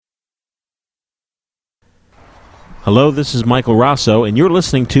Hello, this is Michael Rosso, and you're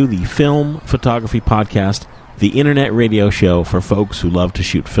listening to the Film Photography Podcast, the internet radio show for folks who love to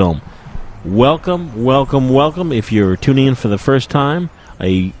shoot film. Welcome, welcome, welcome. If you're tuning in for the first time,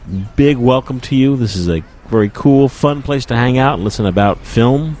 a big welcome to you. This is a very cool, fun place to hang out and listen about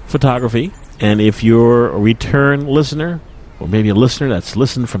film photography. And if you're a return listener, or maybe a listener that's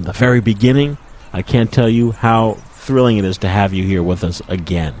listened from the very beginning, I can't tell you how thrilling it is to have you here with us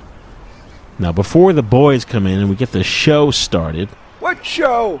again. Now, before the boys come in and we get the show started... What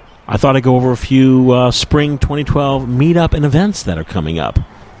show? I thought I'd go over a few spring 2012 meetup and events that are coming up.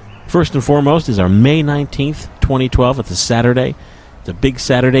 First and foremost is our May 19th, 2012. It's a Saturday. It's a big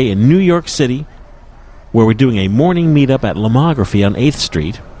Saturday in New York City where we're doing a morning meetup at Lomography on 8th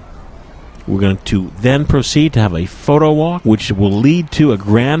Street. We're going to then proceed to have a photo walk, which will lead to a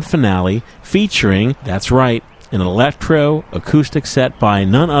grand finale featuring, that's right, an electro-acoustic set by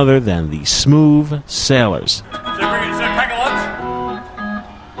none other than the Smooth Sailors.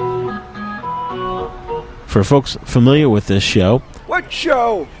 For folks familiar with this show, what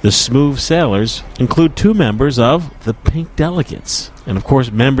show? The Smooth Sailors include two members of the Pink Delegates. And of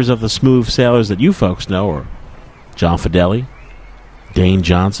course, members of the Smooth Sailors that you folks know are John Fideli, Dane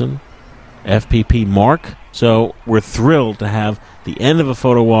Johnson, FPP Mark. So we're thrilled to have the end of a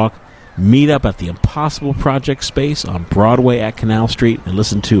photo walk meet up at the Impossible Project space on Broadway at Canal Street and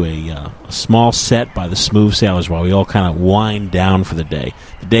listen to a small set by the Smooth Sailors while we all kind of wind down for the day.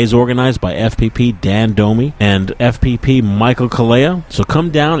 The day is organized by FPP Dan Domi and FPP Michael Kalea. So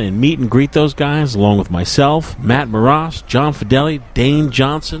come down and meet and greet those guys along with myself, Matt Maras, John Fideli, Dane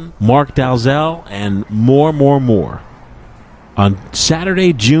Johnson, Mark Dalzell, and more. On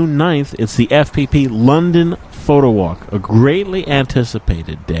Saturday, June 9th, it's the FPP London Photo Walk, a greatly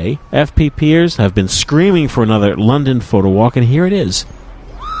anticipated day. FPPers have been screaming for another London Photo Walk, and here it is.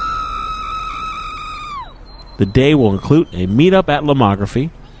 The day will include a meetup at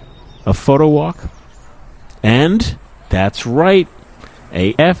Lomography, a photo walk, and, that's right,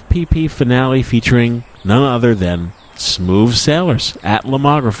 a FPP finale featuring none other than Smooth Sailors at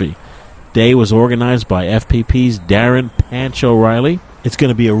Lomography. Day was organized by FPP's Darren Panch O'Reilly. It's going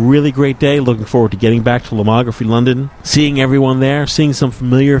to be a really great day. Looking forward to getting back to Lomography London, seeing everyone there, seeing some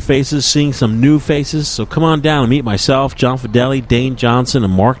familiar faces, seeing some new faces. So come on down and meet myself, John Fideli, Dane Johnson,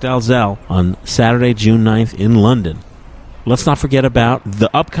 and Mark Dalzell on Saturday, June 9th in London. Let's not forget about the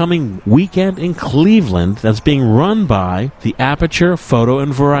upcoming weekend in Cleveland that's being run by the Aperture Photo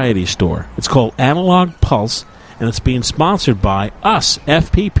and Variety Store. It's called Analog Pulse, and it's being sponsored by us,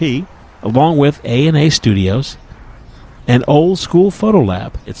 FPP, along with A&A Studios and Old School Photo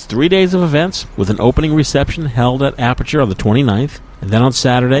Lab. It's 3 days of events with an opening reception held at Aperture on the 29th. And then on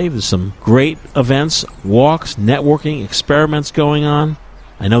Saturday, there's some great events, walks, networking, experiments going on.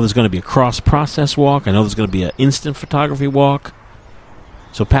 I know there's going to be a cross-process walk. I know there's going to be an instant photography walk.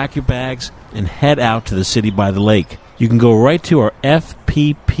 So pack your bags and head out to the city by the lake. You can go right to our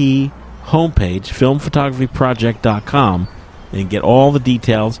FPP homepage, filmphotographyproject.com, and get all the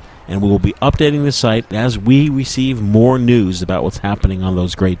details. And we will be updating the site as we receive more news about what's happening on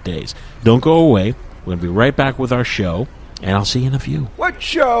those great days. Don't go away. We're going to be right back with our show, and I'll see you in a few. What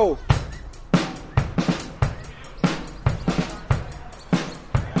show?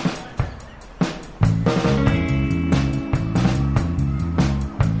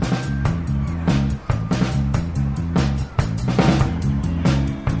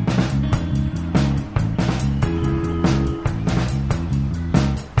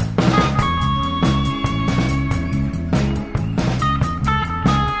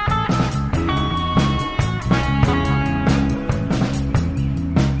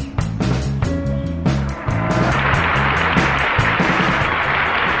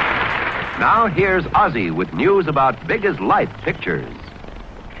 Now here's Ozzy with news about Big as Life pictures.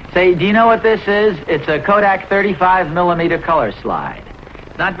 Say, do you know what this is? It's a Kodak 35mm color slide.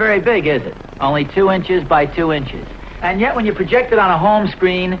 It's not very big, is it? Only 2 inches by 2 inches. And yet when you project it on a home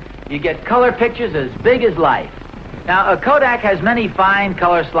screen, you get color pictures as big as life. Now, a Kodak has many fine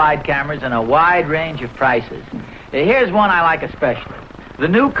color slide cameras and a wide range of prices. Here's one I like especially. The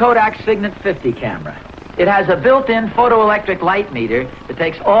new Kodak Signet 50 camera. It has a built-in photoelectric light meter that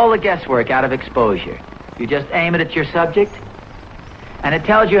takes all the guesswork out of exposure. You just aim it at your subject, and it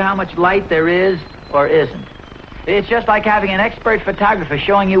tells you how much light there is or isn't. It's just like having an expert photographer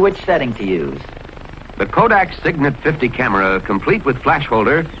showing you which setting to use. The Kodak Signet 50 camera, complete with flash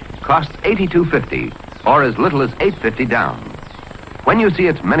holder, costs $82.50, or as little as $8.50 down. When you see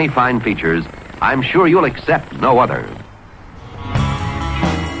its many fine features, I'm sure you'll accept no other.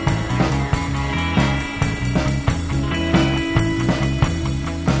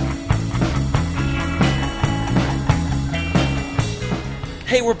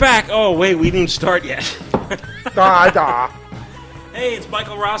 Hey, we're back. Oh, wait, we didn't start yet. Da. Hey, it's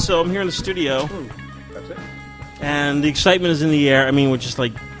Michael Rosso. I'm here in the studio. That's it. And the excitement is in the air. I mean, we're just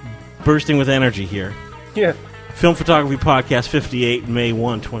like bursting with energy here. Yeah. Film Photography Podcast 58, May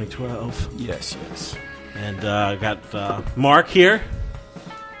 1, 2012. Yes. And got Mark here.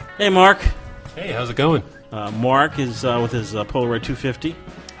 Hey, Mark. Hey, how's it going? Mark is with his Polaroid 250.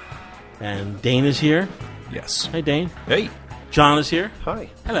 And Dane is here. Yes. Hey, Dane. Hey. John is here. Hi.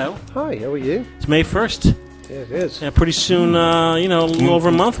 Hello. Hi, how are you? It's May 1st. Yeah, it is. Yeah, pretty soon, a little over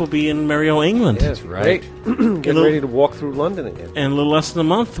a month, we'll be in Mario, England. Yeah, it's right. great. Getting ready to walk through London again. And a little less than a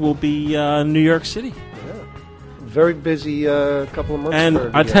month, we'll be New York City. Yeah. Very busy couple of months. And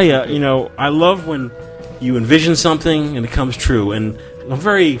for I the tell FPP. you, I love when you envision something and it comes true. And I'm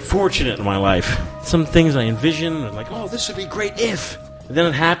very fortunate in my life. Some things I envision are like, oh, this would be great if. And then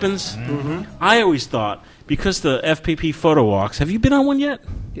it happens. Mm-hmm. I always thought, because the FPP photo walks, have you been on one yet?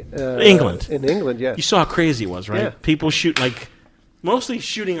 England. In England, yes. You saw how crazy it was, right? Yeah. People shoot, mostly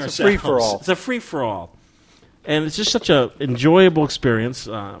shooting ourselves. a free-for-all. It's a free-for-all. And it's just such a enjoyable experience.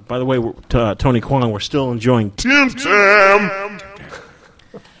 By the way, Tony Kwan, we're still enjoying Tim Tam,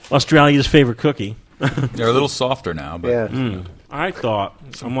 Australia's favorite cookie. They're a little softer now, but Yeah. I thought,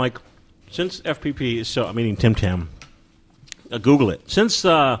 I'm like, since FPP is so, I'm eating Tim Tam. Google it. Since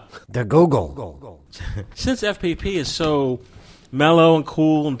The Google. since FPP is so mellow and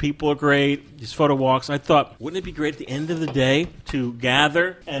cool and people are great, these photo walks, I thought, wouldn't it be great at the end of the day to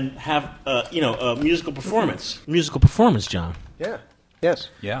gather and have, a musical performance? Musical performance, John. Yeah. Yes.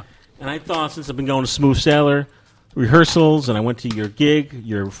 yeah. And I thought, since I've been going to Smooth Sailor rehearsals and I went to your gig,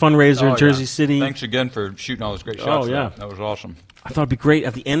 your fundraiser in Jersey City, Thanks again for shooting all those great shots. yeah. That was awesome. I thought it'd be great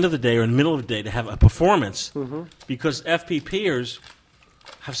at the end of the day or in the middle of the day to have a performance because FPPers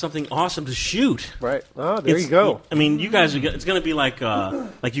have something awesome to shoot. Right. Oh, there you go. I mean, you guys are. It's going to be like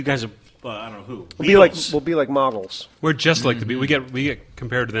you guys are. I don't know who. We'll be like models. We're just like the Beatles. We get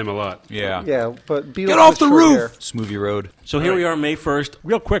compared to them a lot. Yeah. Yeah, but Beatles Get off with the short roof! hair. Smoothie Road. So here we are, May 1st.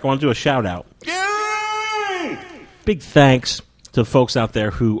 Real quick, I want to do a shout out. Big thanks to folks out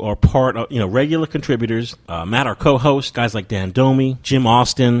there who are part of, regular contributors. Matt, our co-host, guys like Dan Domi, Jim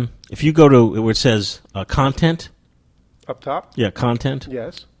Austin. If you go to where it says content, Up top? content.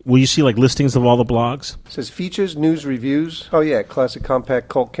 Yes. Will you see listings of all the blogs? It says features, news, reviews. Oh, yeah. Classic compact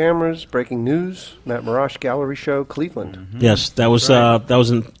cult cameras, breaking news, Matt Marash Gallery Show, Cleveland. Yes, that was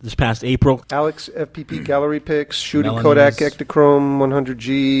in this past April. Alex FPP Gallery Pics, shooting Melanie's. Kodak Ektachrome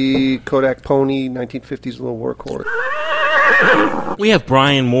 100G, Kodak Pony, 1950s little workhorse. We have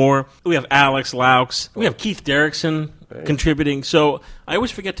Brian Moore. We have Alex Laux. We have Keith Derrickson contributing. So I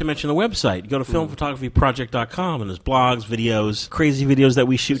always forget to mention the website. You go to filmphotographyproject.com and there's blogs, videos, crazy videos that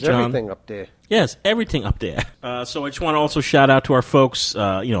we shoot, There's John. everything up there. Yes, everything up there. So I just want to also shout out to our folks,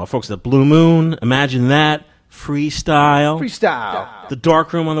 our folks at Blue Moon, Imagine That, Freestyle, Freestyle. The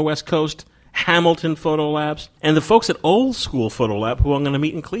Dark Room on the West Coast, Hamilton Photo Labs, and the folks at Old School Photo Lab who I'm going to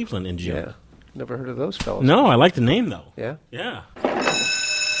meet in Cleveland in June. Yeah. Never heard of those fellas. No, I like the name, though. Yeah. Yeah.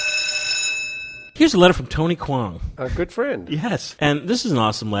 Here's a letter from Tony Kwong. A good friend. Yes. And this is an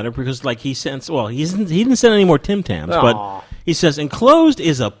awesome letter because, he sends, he didn't send any more Tim Tams, Aw. but he says, enclosed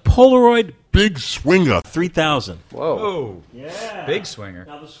is a Polaroid Big Swinger 3000. Whoa. Oh. Yeah. Big swinger.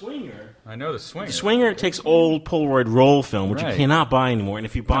 Now, the Swinger. I know the swinger. The Swinger takes old Polaroid roll film, which you Right. cannot buy anymore, and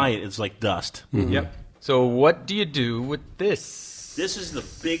if you buy it, it's like dust. Yep. So what do you do with this? This is the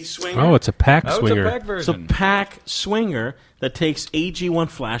Big Swinger. Oh, it's a pack Oh, swinger. it's a pack It's a version. pack Swinger that takes AG1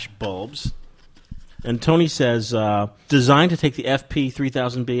 flash bulbs. And Tony says, designed to take the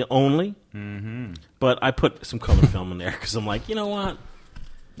FP3000B only. Mm-hmm. But I put some color film in there because I'm like, you know what?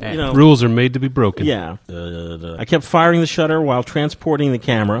 Rules are made to be broken. Yeah. I kept firing the shutter while transporting the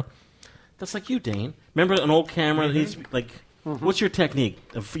camera. That's like you, Dane. Remember an old camera? What's your technique?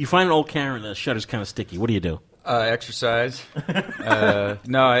 If you find an old camera and the shutter's kind of sticky, what do you do? Exercise.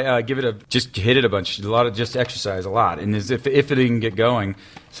 No, I give it just hit it a bunch. A lot of just exercise, a lot. And if it didn't get going,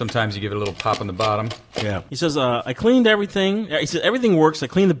 sometimes you give it a little pop on the bottom. Yeah. He says, I cleaned everything. He says, everything works. I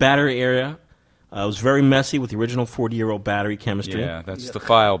cleaned the battery area. It was very messy with the original 40-year-old battery chemistry. Yeah, that's the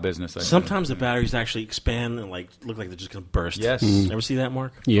file business. I think. Sometimes the batteries actually expand and look like they're just going to burst. Yes. Ever see that,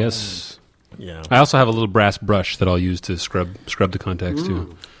 Mark? Yes. Yeah. I also have a little brass brush that I'll use to scrub the contacts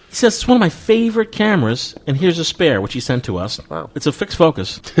too. He says, it's one of my favorite cameras, and here's a spare, which he sent to us. Wow. It's a fixed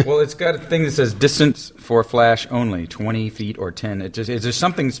focus. Well, it's got a thing that says distance for flash only, 20 feet or 10. Is there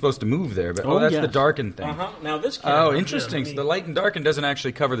something supposed to move there? But, that's yes. the darken thing. Now this camera... Oh, interesting. So the light and darken doesn't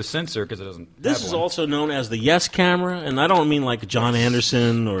actually cover the sensor because it doesn't This have is one. also known as the Yes camera, and I don't mean like John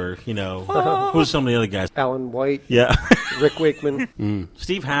Anderson or, who's some of the other guys. Alan White, Yeah. Rick Wakeman.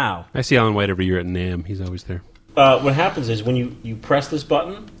 Steve Howe. I see Alan White every year at NAMM. He's always there. What happens is when you press this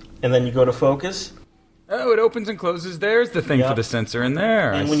button, and then you go to focus... Oh, it opens and closes. There's the thing Yep. for the sensor in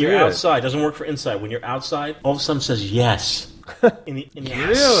there. And I when see you're it. outside, it doesn't work for inside. When you're outside, all of a sudden it says yes. In the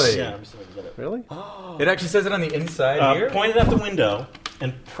Really? Yeah. I'm just gonna get it. Really? It actually saes it on the inside here? Point it at the window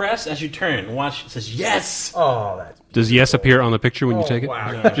and press as you turn. Watch. It says yes. Oh, that's... Does yes appear on the picture when you take it?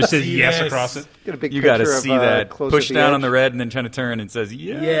 wow. It just says See yes this? across it. Get a big You picture got to of, see that. close Push at down the on the edge. red and then trying to turn and it says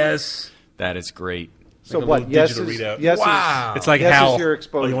yes. That is great. So Like a what? little Yes digital is, readout. yes Wow. It's like is, yes Hal. is your Oh,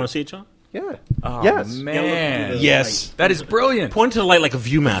 exposure. you want to see it, John? Yeah. Oh, yes. man. Yes. That is brilliant. Point to the light like a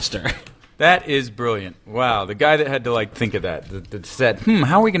ViewMaster. That is brilliant. Wow, the guy that had to think of that, that said,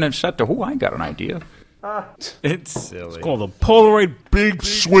 how are we going to shut the... I got an idea. It's silly. It's called the Polaroid. Big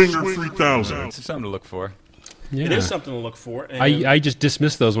Swinger 3000. It's something to look for. Yeah. It is something to look for. And I just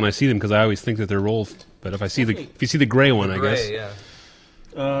dismiss those when I see them because I always think that they're rolled. But if you see the gray one, I guess. yeah.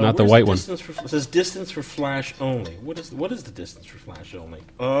 Not the where's white one. distance it says distance for flash only. What is the distance for flash only?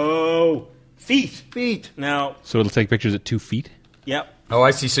 Oh, feet. Now, So it'll take pictures at 2 feet. yep. Oh,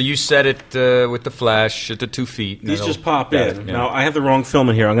 I see. So you set it with the flash at the 2 feet. and These it'll- just pop got in. it, yeah. Now, I have the wrong film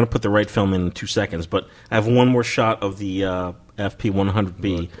in here. I'm going to put the right film in 2 seconds, but I have one more shot of the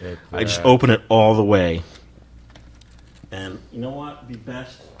FP100B. Look at I just that. open it all the way. And you know what would be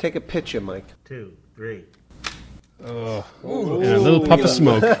best? Take a picture, Mike. 2, 3. And a little puff of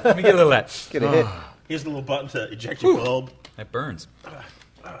smoke. Let me get a little of that. Get a hit. Here's the little button to eject your bulb. That burns.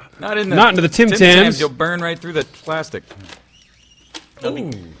 Not into the Tim Tams. Tams. You'll burn right through the plastic.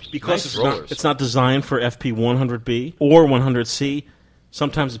 Because Nice rollers. it's not designed for FP100B or 100C,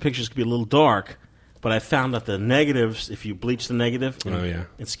 sometimes the pictures can be a little dark, but I found that the negatives, if you bleach the negative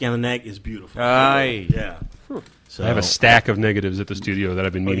and scan the neg, is beautiful. Aye. Yeah. So I have a stack of negatives at the studio that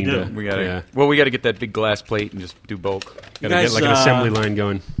I've been meaning do? to. We gotta. Yeah. Well, we got to get that big glass plate and just do bulk. Gotta guys, get like an assembly line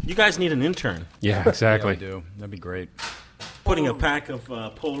going. You guys need an intern. Yeah, Yeah, exactly. we do. That'd be great. Putting a pack of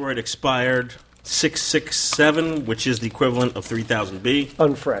Polaroid expired 667, which is the equivalent of 3000B.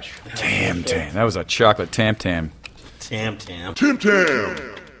 Unfresh. Tam. That was a chocolate tam. Tam. Tim Tam.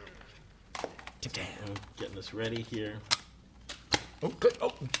 Getting this ready here. Oh, good.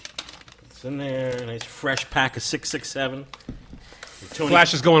 Oh. It's in there. Nice fresh pack of 667. And Tony,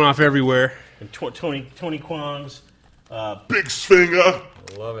 Flash is going off everywhere. and Tony Kwong's. Big Swinger.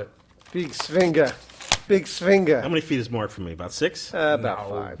 Love it. Big Swinger. Big How Swinger. many feet is Mark for me? About 6? About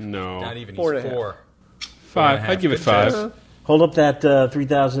 5. No. Not even. Four He's and a half. 4. 5. I'd give it 5. Uh, Hold up that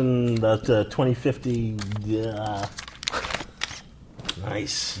 3000, 2050.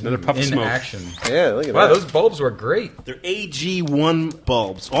 Nice. Another puff of In smoke. action. Yeah, look at Wow, that. those bulbs were great. They're AG1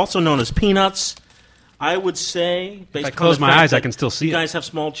 bulbs, also known as peanuts. I would say, based I upon close the my fact eyes, that I can still see you it. guys have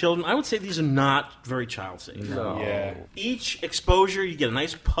small children, I would say these are not very child safe. Yeah. Each exposure, you get a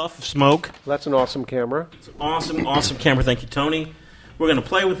nice puff of smoke. That's an awesome camera. It's an awesome camera. Thank you, Tony. We're going to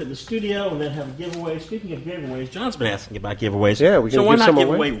play with it in the studio and then have a giveaway. Speaking of giveaways, John's been asking about giveaways. Yeah, we so gonna why give not some give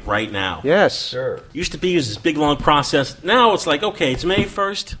away? away right now? Yes. Sure. Used to be this big long process. Now it's like, okay, it's May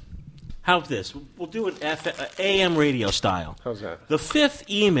 1st. How's this? We'll do it AM radio style. How's that? The 5th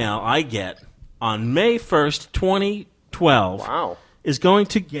email I get on May 1st, 2012 Wow. is going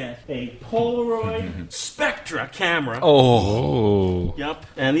to get a Polaroid Spectra camera. Oh. Yep.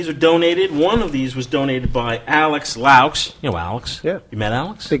 And these are donated. One of these was donated by Alex Laux. You know Alex? Yeah. You met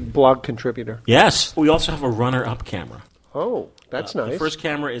Alex? Big blog contributor. Yes. We also have a runner-up camera. Oh, that's nice. The first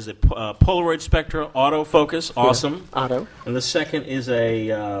camera is a Polaroid Spectra autofocus. Awesome. Otto. And the second is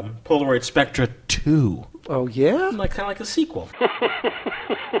a Polaroid Spectra 2. Oh, yeah? Kind of like a sequel.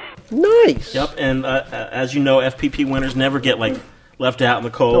 Nice. Yep, and as you know, FPP winners never get left out in the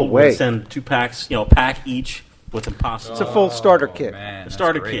cold. No way. We send 2 packs, a pack each with Impossible. It's a full starter kit. Man, The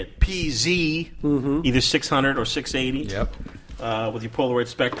starter that's great. kit, PZ, either 600 or 680. Yep. With your Polaroid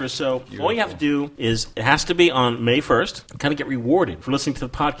Spectra. So all you have to do is, it has to be on May 1st, kind of get rewarded for listening to the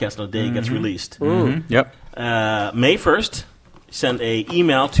podcast on the day it gets released. Yep. May 1st, send a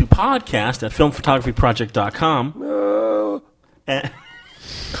email to podcast@filmphotographyproject.com. And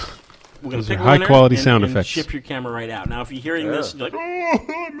we're going to pick a high winner quality and- sound and effects. ship your camera right out. Now, if you're hearing this, you're like, Oh,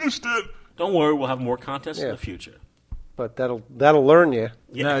 I missed it. don't worry, we'll have more contests in Yeah. the future. But that'll learn you.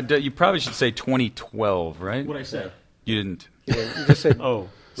 Yeah. No, you probably should say 2012, right? What'd I say? You didn't. You just said Oh,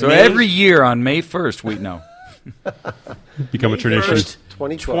 So every year on May 1st, we know. Become a tradition.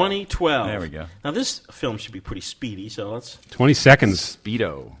 2012. There we go. Now, this film should be pretty speedy, so let's... 20 seconds.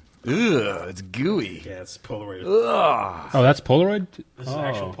 Speedo. Ugh, it's gooey. Yeah, it's Polaroid. Ugh. Oh, that's Polaroid? This is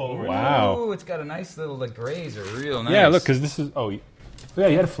actual Polaroid. Wow. Oh, it's got a nice little, the grays are real nice. Yeah, look, because this is... Oh, yeah,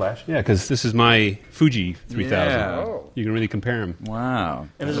 you had a flash. Yeah, because this is my Fuji 3000. Yeah. Oh. You can really compare them. Wow.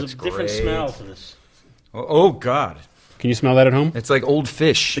 And there's a Looks different great. smell to this. Oh, God. Can you smell that at home? It's like old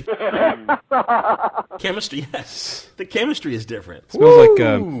fish. Chemistry, yes. The chemistry is different. It smells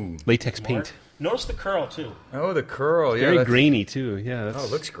like latex paint. Notice the curl, too. Oh, the curl. Yeah, Very that's- grainy, too. Yeah, that's... Oh,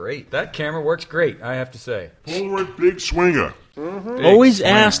 it looks great. That camera works great, I have to say. Polaroid Big Swinger. Big Always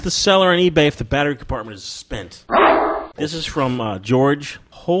swinger. ask the seller on eBay if the battery compartment is spent. This is from George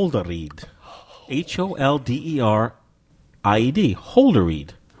Holderried. Holderried. Holderried.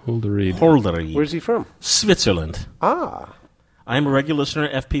 Hold the read. Holderried. Where's he from? Switzerland. Ah. I am a regular listener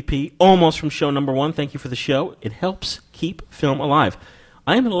at FPP, almost from show number 1. Thank you for the show. It helps keep film alive.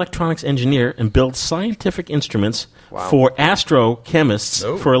 I am an electronics engineer and build scientific instruments for astrochemists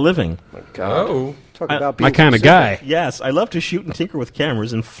Oh. for a living. My God. Oh. Talk about My being kind of specific. guy. Yes, I love to shoot and tinker with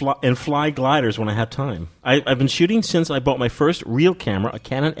cameras and fly gliders when I have time. I've been shooting since I bought my first real camera, a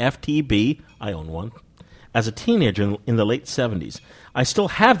Canon FTB. I own one. As a teenager in the late 70s. I still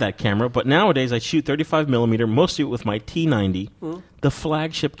have that camera, but nowadays I shoot 35mm, mostly with my T90, the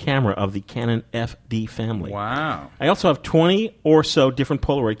flagship camera of the Canon FD family. Wow. I also have 20 or so different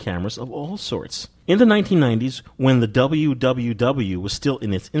Polaroid cameras of all sorts. In the 1990s, when the WWW was still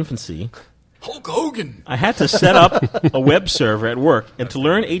in its infancy, Hulk Hogan. I had to set up a web server at work, and to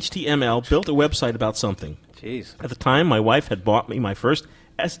learn HTML, built a website about something. Jeez. At the time, my wife had bought me my first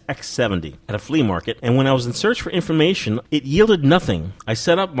SX70 at a flea market, and when I was in search for information, it yielded nothing. I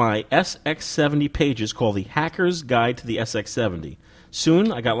set up my SX70 pages called the Hacker's Guide to the SX70.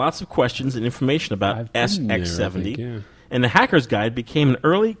 Soon, I got lots of questions and information about I've been there, I SX70, think, yeah. and the Hacker's Guide became an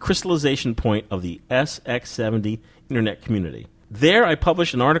early crystallization point of the SX70 internet community. There, I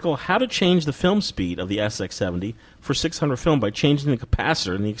published an article, How to Change the Film Speed of the SX70 for 600 film by changing the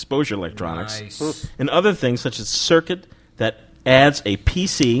capacitor and the exposure electronics, Nice. and other things such as circuit that adds a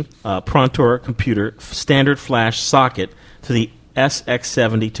PC Prontor computer standard flash socket to the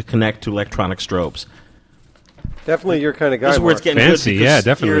SX70 to connect to electronic strobes. Definitely your kind of guy. This is where it's Mark. getting Fancy, good because yeah,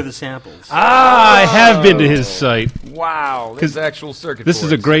 definitely. here are the samples. I have been to his site. Wow. This is actual circuit This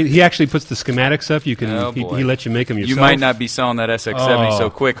is a boards. great... He actually puts the schematics up. You can. Oh, he, boy. he lets you make them yourself. You might not be selling that SX70 so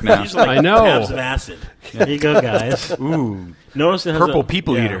quick now. These are like I know. tabs of acid. There you go, guys. Ooh. Notice it has Purple a,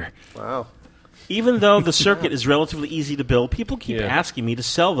 people yeah. eater. Wow. Even though the circuit is relatively easy to build, people keep Yeah. asking me to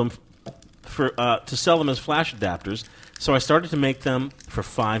sell them as flash adapters. So I started to make them for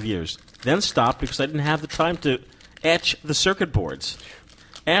 5 years. Then stopped because I didn't have the time to etch the circuit boards.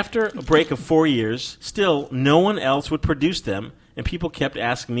 After a break of 4 years, still no one else would produce them, and people kept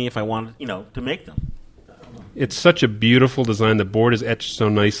asking me if I wanted, to make them. It's such a beautiful design. The board is etched so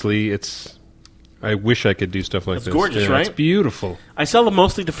nicely. It's... I wish I could do stuff like It's this. gorgeous, Yeah, right? It's beautiful. I sell them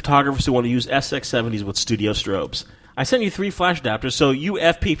mostly to photographers who want to use SX70s with studio strobes. I sent you 3 flash adapters, so you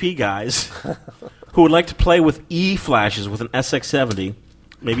FPP guys who would like to play with E-flashes with an SX70,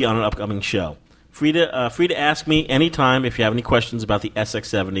 maybe on an upcoming show. Free to ask me anytime if you have any questions about the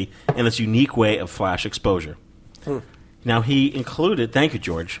SX70 and its unique way of flash exposure. Now, he included, thank you,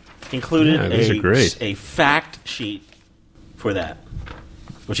 George, Yeah, these are great. a fact sheet for that,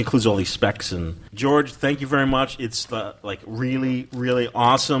 which includes all these specs. And George, thank you very much. It's really, really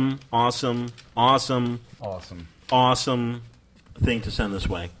awesome thing to send this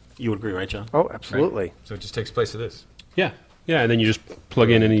way. You would agree, right, John? Oh, absolutely. So it just takes place of this. Yeah. Yeah, and then you just plug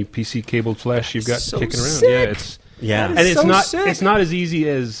in any PC cabled flash you've got So kicking around. sick. Yeah, it's... Yeah. And it's so not sick. it's not as easy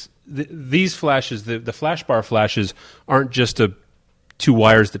as these flashes. The flash bar flashes aren't just two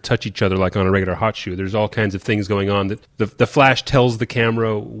wires that touch each other like on a regular hot shoe. There's all kinds of things going on. That the flash tells the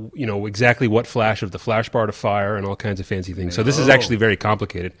camera, exactly what flash of the flash bar to fire, and all kinds of fancy things. So this is actually very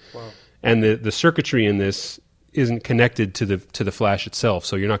complicated. Wow. And the circuitry in this isn't connected to the flash itself,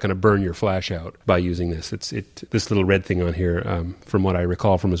 so you're not going to burn your flash out by using this. This little red thing on here, from what I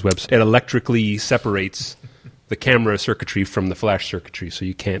recall from his website, it electrically separates the camera circuitry from the flash circuitry, so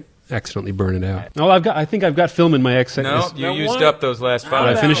you can't accidentally burn it out. Oh, I think I've got film in my X. No, you Now used what? up those last How 5.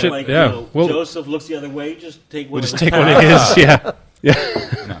 I about, finish it? Yeah. Well- Joseph looks the other way. Just take one. We'll just of take his. one of his. Yeah.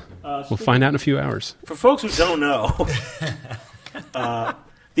 Yeah. We'll find out in a few hours. For folks who don't know,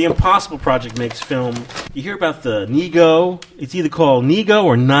 the Impossible Project makes film. You hear about the Nigo. It's either called Nigo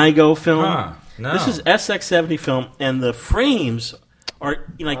or Nigo film. Huh, no. This is SX70 film, and the frames Or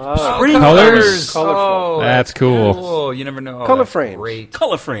like Oh, spring colors. Colorful. Oh, That's cool. Cool. You never know. Color That's frames. Great.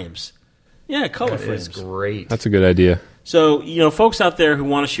 color frames. Yeah, color That frames. is great. That's a good idea. So, folks out there who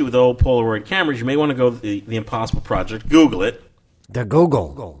want to shoot with old Polaroid cameras, you may want to go to the Impossible Project. Google it. The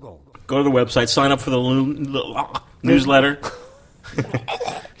Google. Go to the website. Sign up for the newsletter.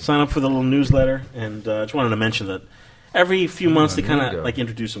 Sign up for the little newsletter. And I just wanted to mention that every few months they kind of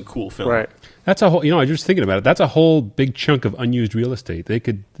introduce some cool film. Right. That's a whole. I was just thinking about it. That's a whole big chunk of unused real estate. They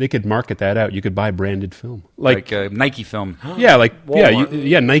could market that out. You could buy branded film, like Nike film.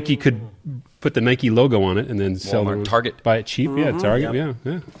 Walmart. Nike could put the Nike logo on it and then sell Walmart, it. Target. Buy it cheap. Yeah, Target. Yep.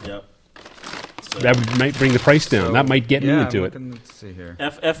 Yeah. Yep. Might bring the price down. That might get me into it. Let's see here.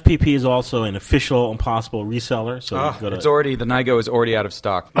 FPP is also an official Impossible reseller. So go to, It's already the Nigo is already out of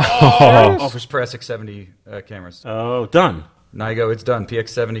stock. Oh, For SX70 cameras. oh, done. Nigo, it's done.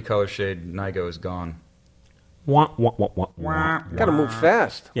 PX70 color shade. Nigo is gone. Wah. Got to move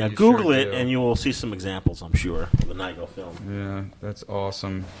fast. Yeah, You Google sure it, do. and you will see some examples, I'm sure, of the Nigo film. Yeah, that's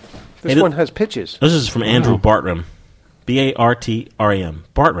awesome. This Hey, one has pitches. This is from Andrew Bartram. Bartram.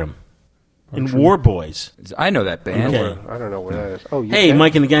 Bartram. In War Boys. I know that band. Okay. I don't know where that is. Oh, you Hey, can?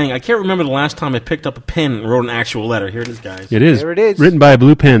 Mike and the gang, I can't remember the last time I picked up a pen and wrote an actual letter. Here it is, guys. It is. There it is. Written by a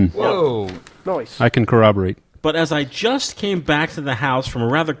blue pen. Whoa. Nice. I can corroborate. But as I just came back to the house from a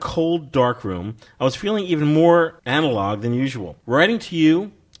rather cold, dark room, I was feeling even more analog than usual. Writing to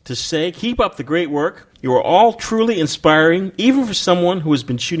you to say, keep up the great work. You are all truly inspiring, even for someone who has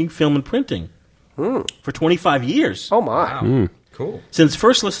been shooting film and printing for 25 years. Oh, my. Wow. Cool. Since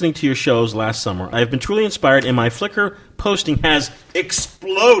first listening to your shows last summer, I have been truly inspired, and my Flickr posting has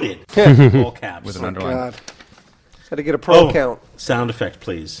exploded. All caps. With an underline. God. Had to get a pro Oh, account. sound effect,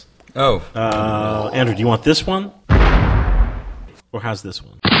 please. Oh. Andrew, do you want this one? Or how's this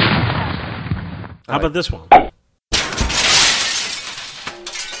one? How about this one?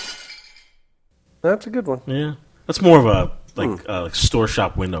 That's a good one. Yeah. That's more of a store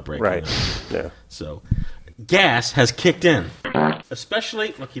shop window break. Right. You know? Yeah. So, gas has kicked in.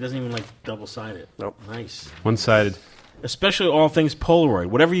 Especially, look, he doesn't even double-side it. Nope. Nice. One-sided. Especially all things Polaroid.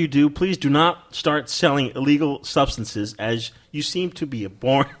 Whatever you do, please do not start selling illegal substances, as you seem to be a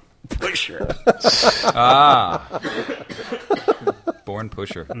born pusher. Born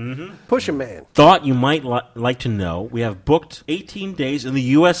pusher. Push a man. Thought you might like to know, we have booked 18 days in the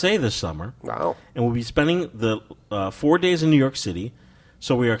USA this summer, Wow. and we'll be spending the 4 days in New York City.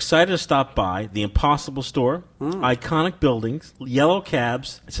 So we are excited to stop by the Impossible Store, iconic buildings, yellow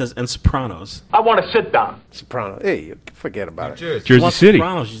cabs, it says, and Sopranos. I want to sit down. Soprano. Hey, you forget about it. Jersey Want City.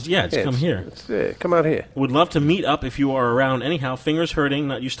 Sopranos? Yeah, just come here. Come out here. Would love to meet up if you are around. Anyhow, fingers hurting,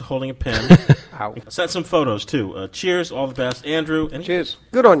 not used to holding a pen. Ow. Sent some photos, too. Cheers, all the best. Andrew. And Cheers.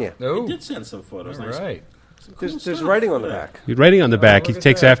 Good on you. He Oh. did send some photos. All Nice. right. There's writing on the back. He's writing on the back. He look at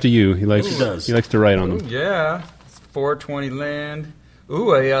takes that. after you. He likes. He does. He likes to write on them. Yeah. It's 420 land.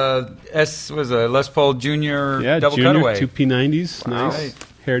 Ooh, a Les Paul Jr. Yeah, double Junior, cutaway. two P90s. Nice. Right.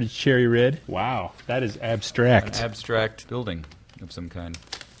 Heritage cherry red. Wow, that is abstract. An abstract building of some kind.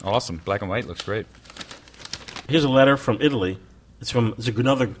 Awesome. Black and white looks great. Here's a letter from Italy. This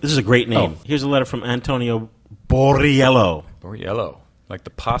is a great name. Oh. Here's a letter from Antonio Borriello. Or yellow, like the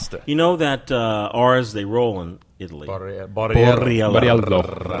pasta. You know that R's, they roll in Italy. Borriello. Borriello. Oh, that's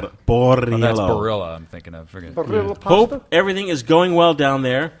Borriello. Barilla I'm thinking of. Forget. Barilla pasta? Hope everything is going well down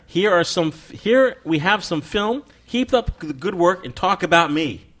there. Here we have some film. Keep up the good work and talk about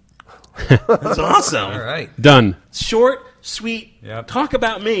me. That's awesome. All right. Done. Short, sweet. Yep. Talk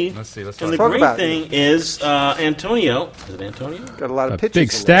about me. Let's see. Let's And the talk great about thing is Antonio. Is it Antonio? Got a lot of A pictures. big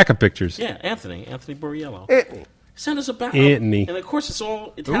in stack of pictures. Yeah, Anthony Borriello. there. Anthony. Send us about Anthony. and of course it's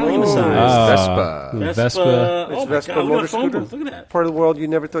all Italianized. Vespa. Vespa. Oh my Vespa God! Look at motor that phone scooter. booth. Look at that. Part of the world you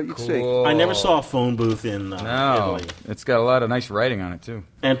never thought you'd see. Cool. I never saw a phone booth in No. Italy. It's got a lot of nice writing on it, too.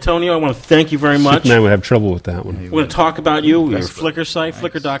 Antonio, I want to thank you very much. Superman would have trouble with that one. We're going to talk about you, your Vespa. Flickr site, Nice.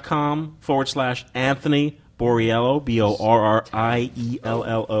 flickr.com/Anthony Borriello, Borriello.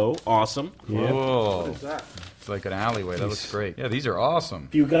 Awesome. Cool. What is that? It's like an alleyway. That looks great. Yeah, these are awesome.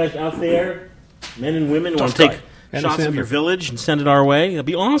 If you guys out there, men and women, want to take And shots a of your Sandler. village and send it our way, that'd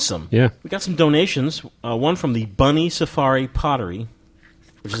be awesome. Yeah. We got some donations. One from the Bunny Safari Pottery,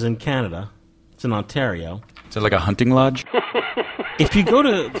 which is in Canada. It's in Ontario. Is it like a hunting lodge? If you go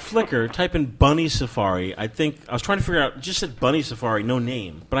to Flickr, type in Bunny Safari, I was trying to figure out, it just said Bunny Safari, no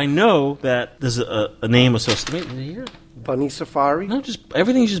name. But I know that there's a name associated. Wait, did you hear it? Bunny Safari? No,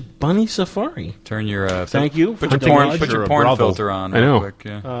 everything's just Bunny Safari. Turn your Thank you for Put your the porn, donation. put your Or a porn brothel. filter on. I real know. Quick,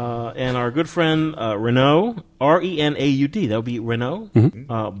 yeah. And our good friend Renaud, Renaud, that would be Renaud,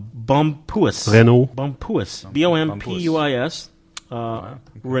 Bumpuis. Renaud. Bumpuis, Bompuis.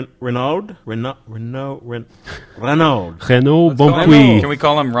 Renaud. Renault Can Bonqui. we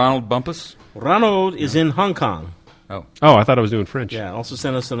call him Ronald Bumpus? Renaud is in Hong Kong. Oh, I thought I was doing French. Yeah, also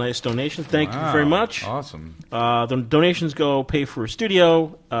sent us a nice donation. Thank you wow. very much. Awesome. The donations go pay for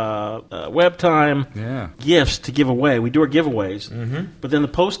studio, web time, gifts to give away. We do our giveaways, but then the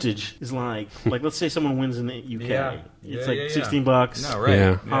postage is like let's say someone wins in the UK. It's like $16. No, right.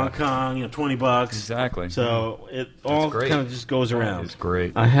 Yeah. Hong Kong, $20. Exactly. So it all great. kind of just goes around. It's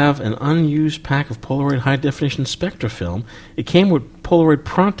great. I have an unused pack of Polaroid high-definition Spectra film. It came with Polaroid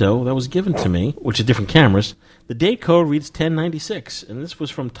Pronto that was given to me, which is different cameras. The date code reads 1096, and this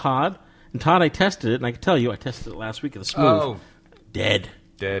was from Todd. And Todd, I tested it, and I can tell you, I tested it last week at the Smooth. Oh. Dead.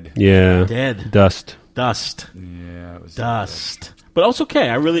 Yeah. Dead. Dust. Yeah, it was Dust. But it's okay.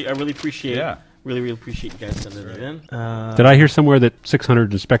 I really appreciate it. Yeah. Really appreciate you guys sending it in. Did I hear somewhere that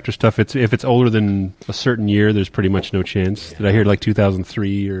 600 Spectra stuff, if it's older than a certain year, there's pretty much no chance? Did I hear like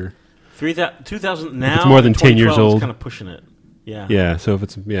 2003 or... 2000 now. If it's more than 10 years 2012 is old. kind of pushing it. Yeah. Yeah, so if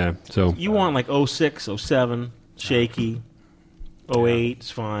it's... so... You want like 06, 07, shaky. 08 is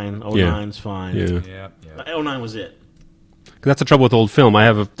fine. 09 is fine. Yeah. 09 was it. 'Cause that's the trouble with old film. I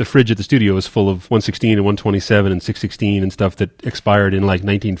have the fridge at the studio is full of 116 and 127 and 616 and stuff that expired in like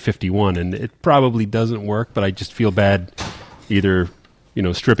 1951, and it probably doesn't work, but I just feel bad either,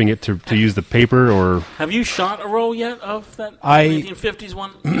 stripping it to use the paper or... Have you shot a roll yet of that I- 1950s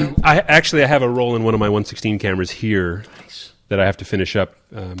one? I have a roll in one of my 116 cameras here that I have to finish up.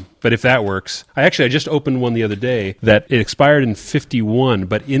 But if that works, I just opened one the other day that it expired in 51,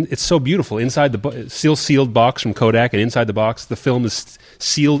 but it's so beautiful. Inside the sealed box from Kodak, and inside the box, the film is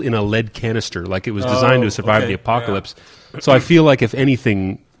sealed in a lead canister, like it was designed to survive the apocalypse. So I feel like if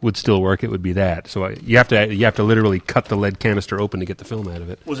anything would still work, it would be that. So you have to literally cut the lead canister open to get the film out of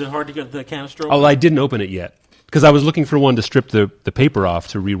it. Was it hard to get the canister open? Oh, I didn't open it yet. Because I was looking for one to strip the paper off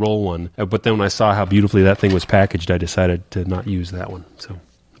to re-roll one, but then when I saw how beautifully that thing was packaged, I decided to not use that one. So,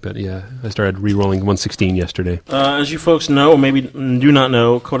 but yeah, I started re-rolling 116 yesterday. As you folks know, or maybe do not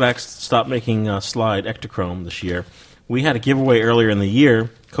know, Kodak stopped making slide Ektachrome this year. We had a giveaway earlier in the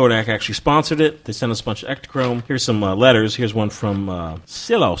year. Kodak actually sponsored it. They sent us a bunch of Ektachrome. Here's some letters. Here's one from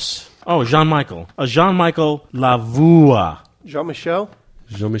Silos. Oh, Jean-Michel. Jean-Michel Lavoie. Jean-Michel?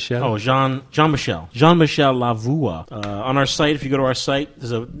 Jean-Michel? Oh, Jean-Michel. Jean-Michel Lavoie. On our site, if you go to our site,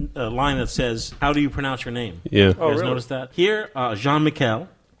 there's a line that says, how do you pronounce your name? Yeah. You guys notice that? Here, Jean-Michel.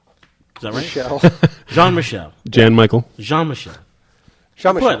 Is that right? Michel. Jean-Michel. Jan-Michael. Jean-Michel.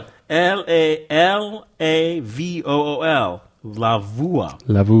 Jean-Michel. Put L-A-L-A-V-O-O-L. Lavoie.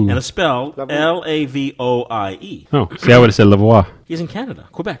 Lavou. And it's spelled L-A-V-O-I-E. Oh, see, I would have said Lavoie. He's in Canada,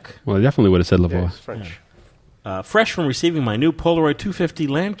 Quebec. Well, I definitely would have said Lavoie. Yeah, it's French. Fresh from receiving my new Polaroid 250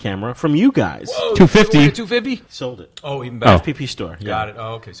 land camera from you guys. Whoa, 250? 250? Sold it. Oh, even better. FPP store. Got it.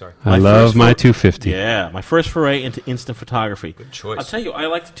 Oh, okay, sorry. I love my 250. Yeah, my first foray into instant photography. Good choice. I'll tell you, I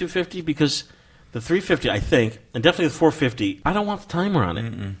like the 250 because the 350, I think, and definitely the 450, I don't want the timer on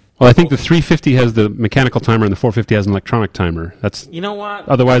it. Well, I think the 350 has the mechanical timer and the 450 has an electronic timer. That's You know what?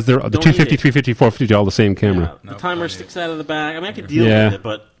 otherwise the Don't 250, need it. 350, 450 are all the same camera. The timer sticks out of the back. I mean, I could deal Yeah. with it,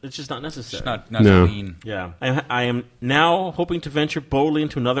 but it's just not necessary. Not No. clean. Yeah. I am now hoping to venture boldly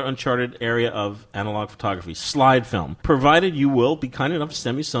into another uncharted area of analog photography, slide film, provided you will be kind enough to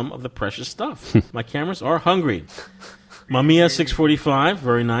send me some of the precious stuff. My cameras are hungry. Mamiya 645,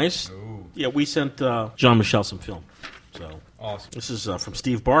 very nice. Yeah, we sent Jean-Michel some film. So Awesome. this is from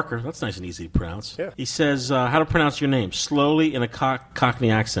Steve Barker. That's nice and easy to pronounce. Yeah. He says, how to pronounce your name? Slowly in a Cockney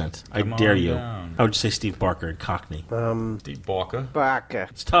accent. I Come dare on you. down. How would you say Steve Barker in Cockney? Steve Barker. Baca.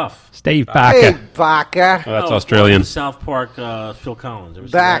 It's tough. Steve Hey, Baca. Baca. Oh, that's Oh, Australian. South Park, Phil Collins. Ever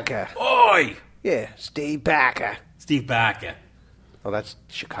see that? Baca. Oi! Yeah, Steve Baca. Steve Barker. Oh, that's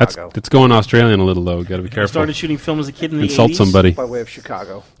That's Chicago. it's going Australian a little though. Got to be I careful. started shooting film as a kid in the Insult 80s. somebody. By way of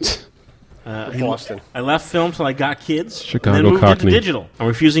Chicago. Boston. I left film till I got kids. Chicago and then moved Cockney. into digital. I'm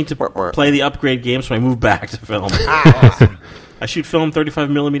refusing to play the upgrade game, so I moved back to film. Awesome. I shoot film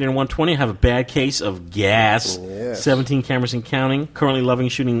 35mm and 120. I have a bad case of gas. Yes. 17 cameras and counting. Currently loving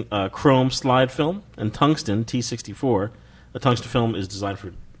shooting chrome slide film and tungsten T64. The tungsten film is designed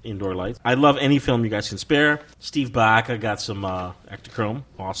for indoor lights. I love any film you guys can spare. Steve Baca got some Ektachrome.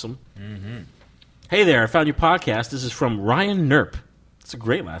 Awesome. Mm-hmm. Hey there, I found your podcast. This is from Ryan Nerp. It's a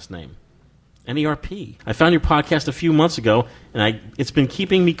great last name. NERP. I found your podcast a few months ago, and it's been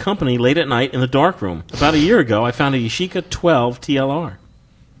keeping me company late at night in the darkroom. About a year ago, I found a Yashica 12 TLR.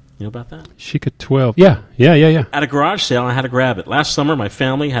 You know about that? Sheikah 12. Yeah. At a garage sale, I had to grab it. Last summer, my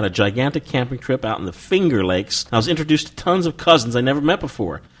family had a gigantic camping trip out in the Finger Lakes. I was introduced to tons of cousins I never met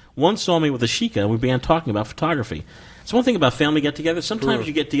before. One saw me with a Sheikah, and we began talking about photography. So one thing about family get-together, sometimes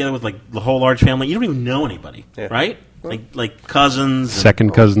you get together with like the whole large family, you don't even know anybody, right? Like cousins.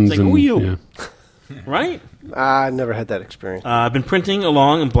 Second cousins. Like, and, who are you? Yeah. Right? I never had that experience. I've been printing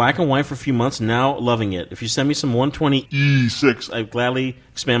along in black and white for a few months, and now loving it. If you send me some 120 E6. I'd gladly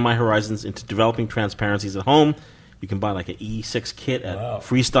expand my horizons into developing transparencies at home. You can buy like an E6 kit at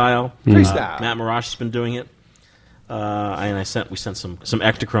Freestyle. Freestyle. Matt Marash has been doing it. And we sent some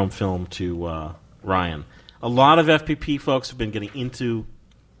Ektachrome film to Ryan. A lot of FPP folks have been getting into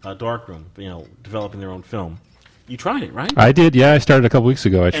darkroom, developing their own film. You tried it, right? I did, yeah. I started a couple weeks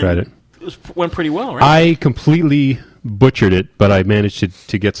ago. I tried it. It went pretty well, right? I completely butchered it, but I managed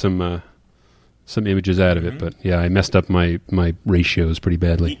to get some images out of it. But yeah, I messed up my ratios pretty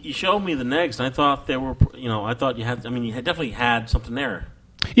badly. You showed me the negs, and I thought they were, I thought you had, you had definitely had something there.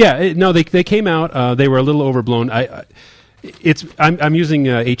 Yeah, no, they came out. They were a little overblown. I'm using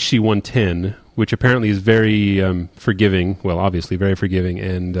HC 110, which apparently is very forgiving. Well, obviously very forgiving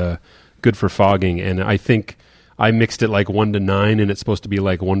and good for fogging. And I think I mixed it like 1 to 9, and it's supposed to be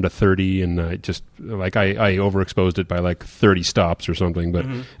like 1 to 30, and I overexposed it by like 30 stops or something. But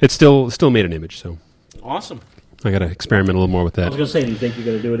it still made an image. So awesome. I got to experiment a little more with that. I was going to say, do you think you're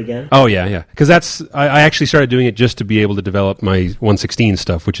going to do it again? Oh, yeah. Because I actually started doing it just to be able to develop my 116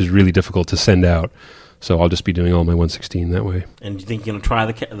 stuff, which is really difficult to send out. So I'll just be doing all my 116 that way. And do you think you're going to try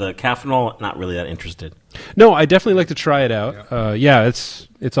the Caffenol? Not really that interested. No, I definitely like to try it out. Yeah,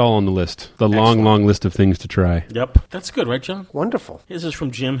 it's all on the list. The long list of things to try. Yep. That's good, right, John? Wonderful. This is from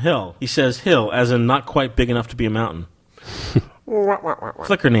Jim Hill. He says, Hill, as in not quite big enough to be a mountain.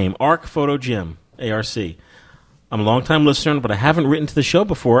 Flickr name, Arc Photo Jim, ARC. I'm a long-time listener, but I haven't written to the show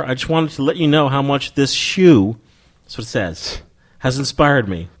before. I just wanted to let you know how much this shoe, that's what it says, has inspired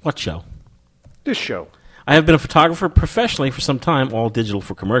me. What show? This show. I have been a photographer professionally for some time, all digital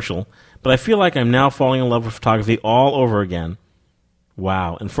for commercial, but I feel like I'm now falling in love with photography all over again.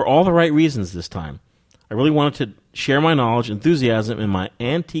 Wow, and for all the right reasons this time. I really wanted to share my knowledge and enthusiasm in my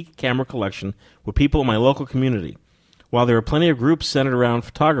antique camera collection with people in my local community. While there are plenty of groups centered around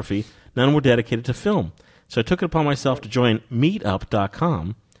photography, none were dedicated to film. So I took it upon myself to join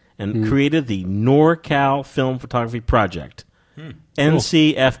Meetup.com and created the NorCal Film Photography Project,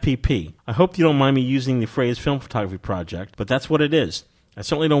 NCFPP. I hope you don't mind me using the phrase Film Photography Project, but that's what it is. I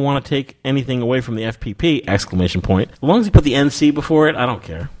certainly don't want to take anything away from the FPP, exclamation point. As long as you put the NC before it, I don't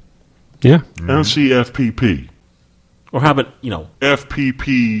care. Yeah. NCFPP. Or how about,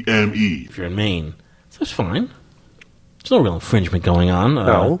 FPPME. if you're in Maine. That's fine. There's no real infringement going on.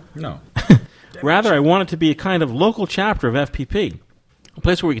 No. Rather, I want it to be a kind of local chapter of FPP, a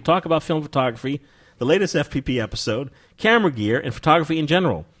place where we can talk about film photography, the latest FPP episode, camera gear, and photography in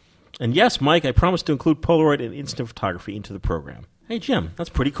general. And yes, Mike, I promise to include Polaroid and instant photography into the program. Hey, Jim,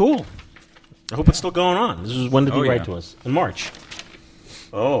 that's pretty cool. I hope it's still going on. This is when did he write to us? In March.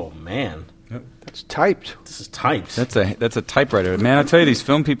 Oh, man. It's typed. This is typed. That's a typewriter. Man, I tell you, these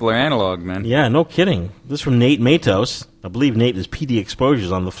film people are analog, man. Yeah, no kidding. This is from Nate Matos. I believe Nate is PD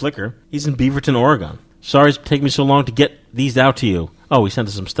Exposures on the Flickr. He's in Beaverton, Oregon. Sorry it's taking me so long to get these out to you. Oh, he sent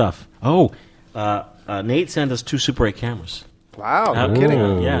us some stuff. Oh, Nate sent us 2 Super 8 cameras. Wow, no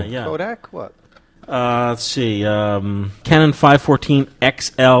kidding. Yeah. Kodak, what? Let's see. Canon 514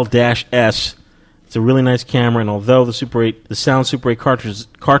 XL-S. It's a really nice camera, and although the sound Super 8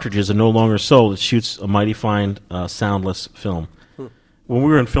 cartridges are no longer sold, it shoots a mighty fine soundless film. When we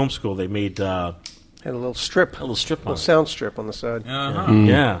were in film school, they made Had a little strip. A little strip on it. Sound strip on the side.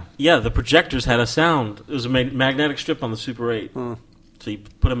 Yeah, the projectors had a sound. It was a magnetic strip on the Super 8. So you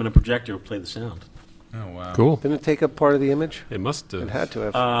put them in a projector, it would play the sound. Oh, wow. Cool. Didn't it take up part of the image? It must have. It had to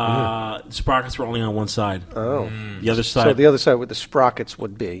have. The sprockets were only on one side. Oh. The other side. So the other side where the sprockets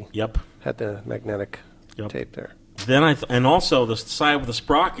would be. Yep. Had the magnetic tape there. Then and also the side with the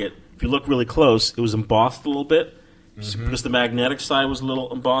sprocket, if you look really close, it was embossed a little bit. Because the magnetic side was a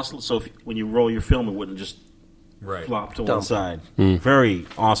little embossed, so when you roll your film, it wouldn't just flop to one side. Very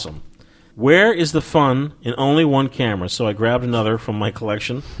awesome. Where is the fun in only one camera? So I grabbed another from my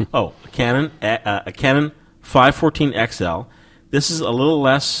collection. A Canon 514 XL. This is a little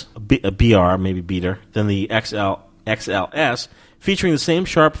less a BR, maybe beater, than the XLS, featuring the same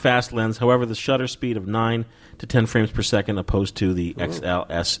sharp, fast lens. However, the shutter speed of 9 to 10 frames per second, opposed to the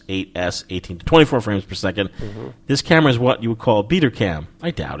XL-S8S 18 to 24 frames per second. This camera is what you would call a beater cam. I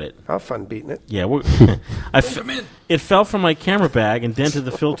doubt it. Have fun beating it. Yeah, it fell from my camera bag and dented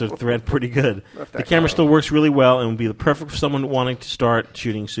the filter thread pretty good. The camera still works really well and would be the perfect for someone wanting to start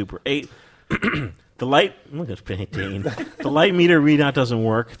shooting Super 8. The light meter readout doesn't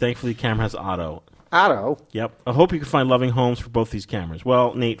work. Thankfully, the camera has auto. Auto? Yep. I hope you can find loving homes for both these cameras.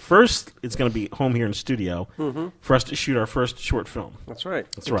 Well, Nate, first it's going to be home here in the studio for us to shoot our first short film. That's right.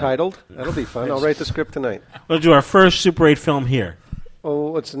 That's right. Entitled? That'll be fun. I'll write the script tonight. We'll do our first Super 8 film here.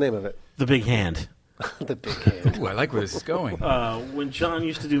 Oh, what's the name of it? The Big Hand. The Big Hand. Ooh, I like where this is going. When John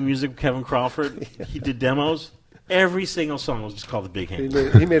used to do music with Kevin Crawford, he did demos. Every single song was just called The Big Hand.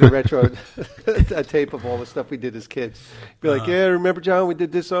 He made a retro a tape of all the stuff we did as kids. Be like, yeah, remember, John, we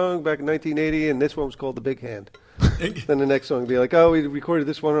did this song back in 1980, and this one was called The Big Hand. Then the next song would be like, oh, we recorded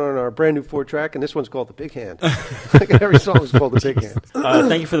this one on our brand new 4-track, and this one's called The Big Hand. Every song was called The Big Hand.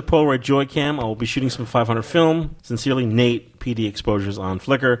 Thank you for the Polaroid Joy-Cam. I will be shooting some 500 film. Sincerely, Nate, PD Exposures on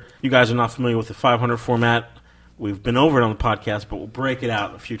Flickr. You guys are not familiar with the 500 format. We've been over it on the podcast, but we'll break it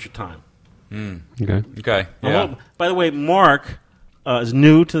out at a future time. Okay. Yeah. By the way, Mark is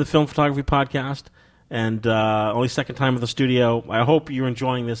new to the Film Photography Podcast, and only second time in the studio. I hope you're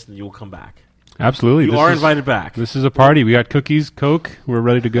enjoying this and you will come back. Absolutely. You are invited back. This is a party. We got cookies, Coke. We're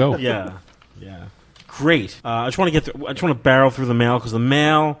ready to go. Yeah. Great. I just want to barrel through the mail because the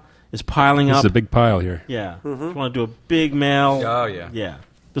mail is piling up. This is a big pile here. Yeah. Just want to do a big mail. Oh, yeah. Yeah.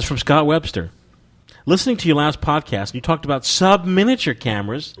 This is from Scott Webster. Listening to your last podcast, you talked about sub-miniature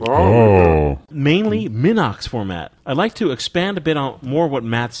cameras, mainly Minox format. I'd like to expand a bit on more what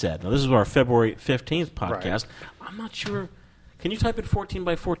Matt said. Now, this is our February 15th podcast. Right. I'm not sure. Can you type in 14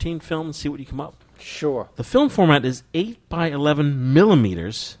 by 14 film and see what you come up? Sure. The film format is 8 by 11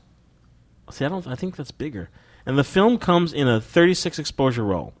 millimeters. See, I think that's bigger. And the film comes in a 36 exposure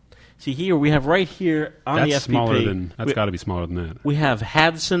roll. See, here we have right here on the FPP. That's got to be smaller than that. We have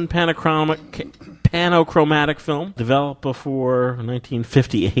Hadson panochromatic film, developed before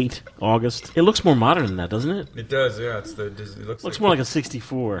 1958, August. It looks more modern than that, doesn't it? It does, yeah. It looks more like a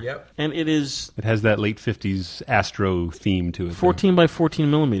 64. Yep. And it is... It has that late 50s Astro theme to it. 14 by 14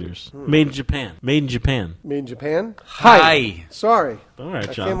 millimeters. Made in Japan. Made in Japan. Made in Japan? Hi. Sorry. All right,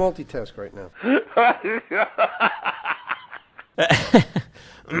 I John. can't multitask right now.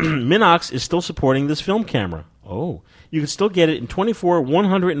 Minox is still supporting this film camera. Oh. You can still get it in 24,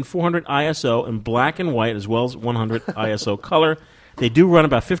 100, and 400 ISO in black and white as well as 100 ISO color. They do run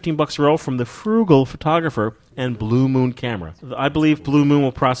about $15 a roll from the Frugal Photographer and Blue Moon camera. I believe Blue Moon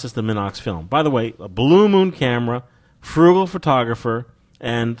will process the Minox film. By the way, a Blue Moon camera, Frugal Photographer,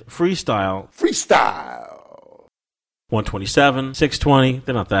 and Freestyle. 127, 620.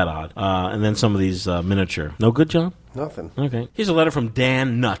 They're not that odd. And then some of these miniature. No good, John? Nothing. Okay. Here's a letter from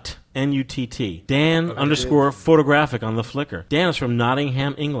Dan Nutt. N-U-T-T. Dan _ photographic on the Flickr. Dan is from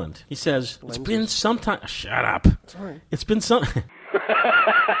Nottingham, England. He says, it's been some time... Shut up. Sorry. It's been some...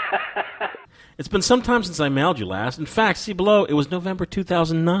 It's been some time since I mailed you last. In fact, see below, it was November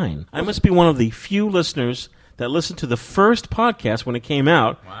 2009. I must be one of the few listeners that listened to the first podcast when it came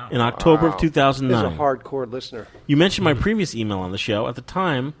out in October of 2009. He's a hardcore listener. You mentioned my previous email on the show at the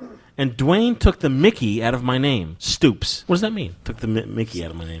time, and Dwayne took the Mickey out of my name. Stoops. What does that mean? Took the Mickey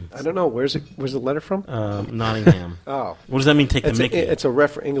out of my name. I don't know. Where's the letter from? Nottingham. Oh. What does that mean, take the Mickey? It's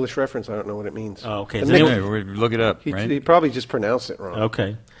a English reference. I don't know what it means. Oh, okay. Look it up, right? He probably just pronounced it wrong.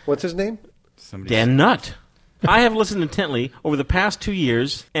 Okay. What's his name? Dan Nutt. I have listened intently over the past 2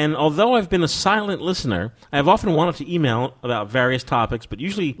 years, and although I've been a silent listener, I have often wanted to email about various topics, but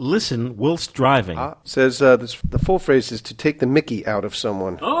usually listen whilst driving. Says the full phrase is to take the Mickey out of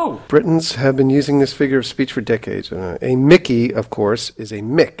someone. Oh! Britons have been using this figure of speech for decades. A Mickey, of course, is a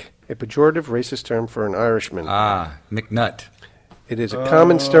Mick, a pejorative racist term for an Irishman. McNutt. It is a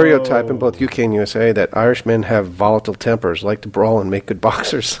common stereotype in both UK and USA that Irishmen have volatile tempers, like to brawl and make good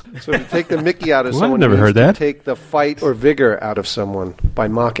boxers. So to take the Mickey out of someone I've never heard that. To take the fight or vigor out of someone by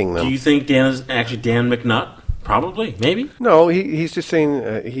mocking them. Do you think Dan is actually Dan McNutt? Probably. Maybe. No, he's just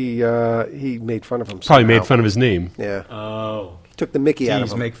saying he made fun of himself. Probably made fun of his name. Yeah. Oh. Took the Mickey out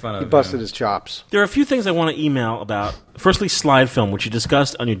of him. Make fun of he busted him. his chops. There are a few things I want to email about. Firstly, slide film, which you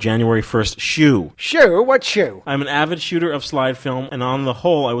discussed on your January 1st shoe. Shoe? What shoe? I'm an avid shooter of slide film, and on the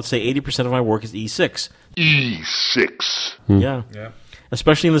whole, I would say 80% of my work is E6. E6. Yeah.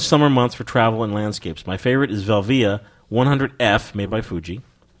 Especially in the summer months for travel and landscapes. My favorite is Velvia 100F, made by Fuji.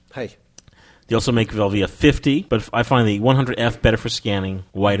 Hey. They also make Velvia 50, but I find the 100F better for scanning.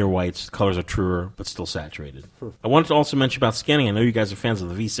 Whiter whites, colors are truer, but still saturated. I wanted to also mention about scanning. I know you guys are fans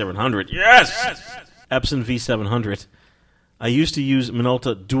of the V700. Yes! Epson V700. I used to use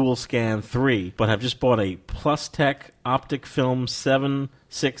Minolta Dual Scan 3, but have just bought a PlusTech Optic Film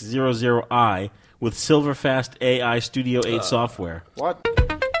 7600i with Silverfast AI Studio 8 software. What?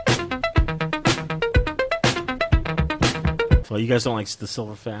 Well, you guys don't like the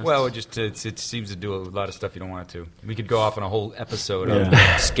Silverfast? Well, it seems to do a lot of stuff you don't want it to. We could go off on a whole episode of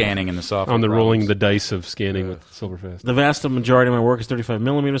scanning in the software. On the problems. rolling the dice of scanning with Silverfast. The vast majority of my work is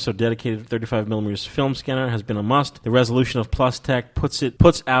 35mm, so dedicated 35mm film scanner has been a must. The resolution of PlusTech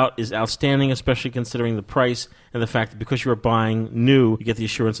puts out is outstanding, especially considering the price and the fact that because you are buying new, you get the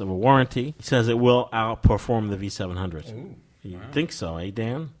assurance of a warranty. He says it will outperform the V700. Ooh. You think so, eh,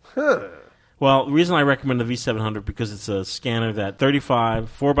 Dan? Huh. Well, the reason I recommend the V700 because it's a scanner that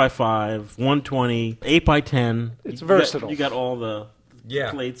 35, 4x5, 120, 8x10. It's versatile. You got all the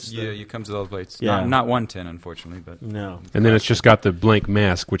plates. Yeah, it comes with all the plates. Yeah. Not 110, unfortunately, but no. And then it's just got the blank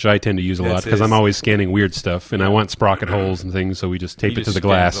mask, which I tend to use a lot because I'm always scanning weird stuff, and I want sprocket holes and things, so we just tape it to the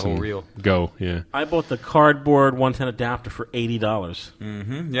glass and go. Yeah. I bought the cardboard 110 adapter for $80.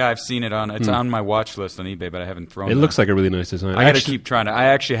 Mm-hmm. Yeah, I've seen it on. It's on my watch list on eBay, but I haven't thrown it. It looks like a really nice design. I got to keep trying to. I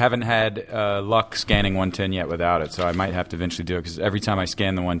actually haven't had luck scanning 110 yet without it, so I might have to eventually do it because every time I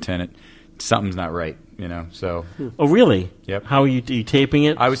scan the 110, something's not right. So. Oh, really? Yep. How are you taping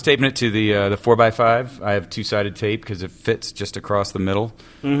it? I was taping it to the 4x5. I have two-sided tape because it fits just across the middle,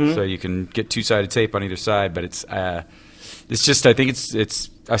 so you can get two-sided tape on either side. But it's just I think it's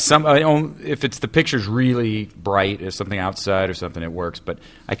if it's the picture's really bright, if something outside or something, it works. But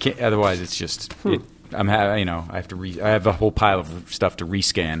I can't. Otherwise, it's just I have to I have a whole pile of stuff to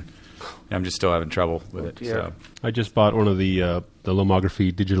rescan. I'm just still having trouble with it. Yeah. So. I just bought one of the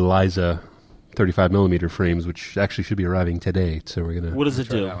Lomography Digitaliza 35mm frames, which actually should be arriving today. So we're gonna. What does it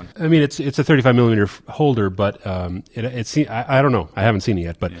do? I mean, it's a 35mm holder, but I don't know. I haven't seen it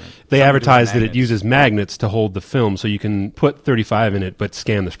yet, but they advertise that it uses magnets to hold the film, so you can put 35 in it, but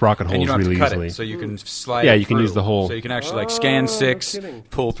scan the sprocket holes really easily. So you can slide. Yeah, it you can through. use the whole. So you can actually scan 6, kidding.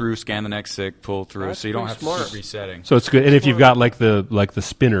 pull through, scan the next 6, pull through. That's so you don't have pretty to smart. keep resetting. So it's good. And if you've got like the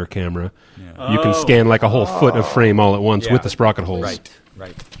spinner camera, you can scan like a whole foot of frame all at once with the sprocket holes.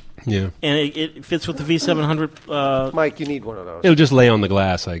 Right. Yeah. And it fits with the V700. Mike, you need one of those. It'll just lay on the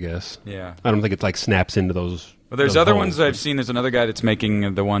glass, I guess. Yeah. I don't think it snaps into those. Well, there's those other holes. ones I've seen. There's another guy that's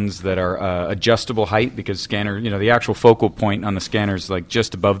making the ones that are adjustable height because scanner, the actual focal point on the scanner is like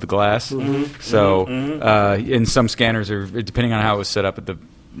just above the glass. So in some scanners, are depending on how it was set up at the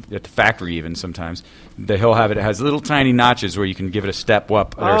factory, even sometimes he'll have it. It has little tiny notches where you can give it a step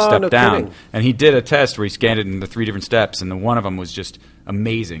up or a step down. Kidding. And he did a test where he scanned it in the 3 different steps, and the one of them was just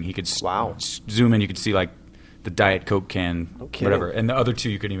amazing. He could zoom in, you could see like the Diet Coke can, whatever, and the other 2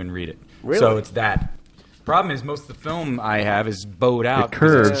 you couldn't even read it. Really? So it's that. Problem is, most of the film I have is bowed out. It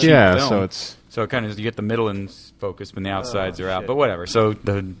curves, film. So it kind of you get the middle in focus, but the outsides are out. But whatever. So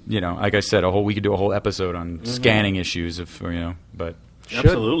like I said, we could do a whole episode on scanning issues but.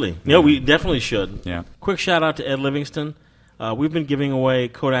 Absolutely. Yeah, we definitely should. Yeah. Quick shout out to Ed Livingston. We've been giving away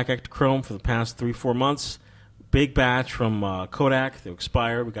Kodak Ektachrome for the past 3-4 months. Big batch from Kodak. They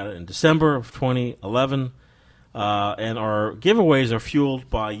expire. We got it in December of 2011. And our giveaways are fueled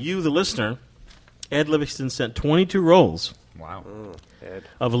by you, the listener. Ed Livingston sent 22 rolls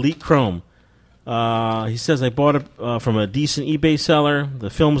of Elite Chrome. He says, I bought it from a decent eBay seller. The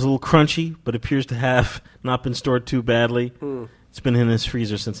film's a little crunchy, but appears to have not been stored too badly. It's been in his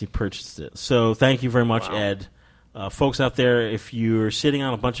freezer since he purchased it. So thank you very much, Ed. Folks out there, if you're sitting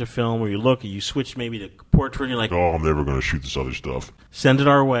on a bunch of film where you look, you switch maybe to portrait, and you're like, I'm never going to shoot this other stuff. Send it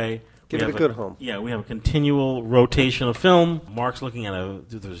our way. Give it a good home. Yeah, we have a continual rotation of film. Mark's looking at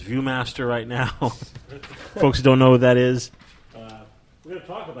there's Viewmaster right now. Folks who don't know what that is. We're going to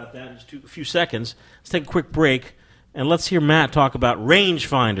talk about that in just a few seconds. Let's take a quick break, and let's hear Matt talk about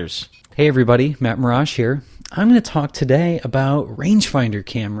rangefinders. Hey everybody, Matt Mirage here. I'm going to talk today about rangefinder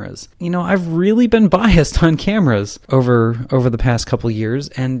cameras. I've really been biased on cameras over the past couple years,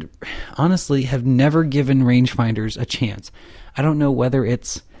 and honestly have never given rangefinders a chance. I don't know whether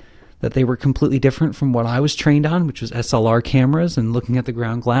it's that they were completely different from what I was trained on, which was SLR cameras and looking at the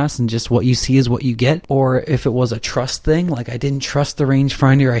ground glass and just what you see is what you get, or if it was a trust thing, like I didn't trust the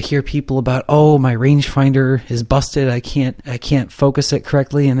rangefinder. I hear people about, my rangefinder is busted, I can't focus it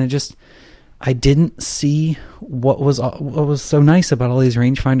correctly, and I didn't see what was so nice about all these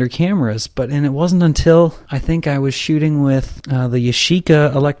rangefinder cameras. And it wasn't until I think I was shooting with the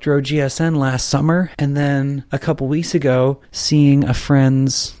Yashica Electro GSN last summer, and then a couple weeks ago seeing a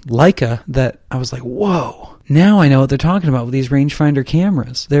friend's Leica that I was like, whoa. Now I know what they're talking about with these rangefinder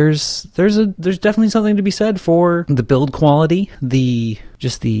cameras. There's definitely something to be said for the build quality, the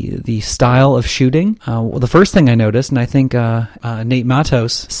style of shooting. The first thing I noticed, and I think Nate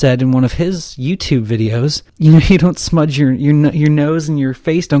Matos said in one of his YouTube videos, you don't smudge your nose and your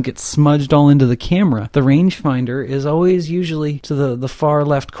face don't get smudged all into the camera. The rangefinder is always usually to the far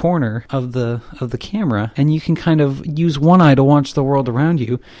left corner of the camera, and you can kind of use one eye to watch the world around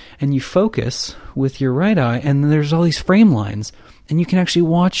you, and you focus with your right eye, and there's all these frame lines. And you can actually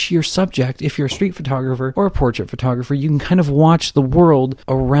watch your subject. If you're a street photographer or a portrait photographer, you can kind of watch the world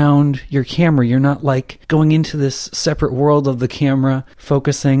around your camera. You're not like going into this separate world of the camera,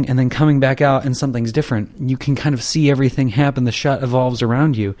 focusing, and then coming back out and something's different. You can kind of see everything happen. The shot evolves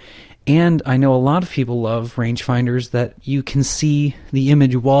around you. And I know a lot of people love rangefinders that you can see the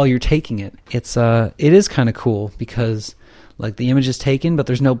image while you're taking it. It is kind of cool because like the image is taken, but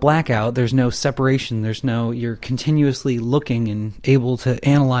there's no blackout, there's no separation, you're continuously looking and able to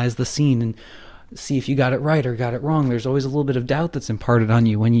analyze the scene and see if you got it right or got it wrong. There's always a little bit of doubt that's imparted on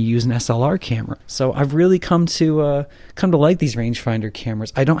you when you use an SLR camera. So I've really come to like these rangefinder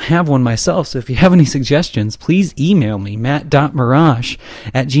cameras. I don't have one myself, so if you have any suggestions, please email me,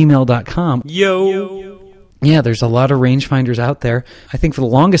 matt.mirage@gmail.com. Yo. Yeah, there's a lot of rangefinders out there. I think for the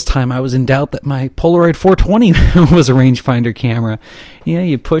longest time I was in doubt that my Polaroid 420 was a rangefinder camera. Yeah,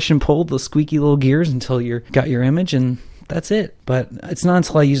 you push and pull the squeaky little gears until you got your image, and that's it. But it's not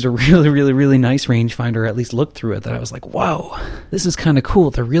until I used a really, really, really nice rangefinder, or at least looked through it, that I was like, whoa, this is kind of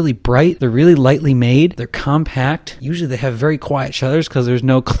cool. They're really bright. They're really lightly made. They're compact. Usually they have very quiet shutters because there's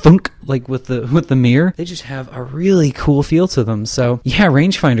no thunk like with the mirror. They just have a really cool feel to them. So yeah,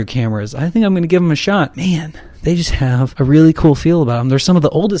 rangefinder cameras. I think I'm going to give them a shot. Man, they just have a really cool feel about them. They're some of the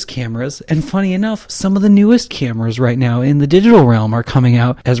oldest cameras, and funny enough, some of the newest cameras right now in the digital realm are coming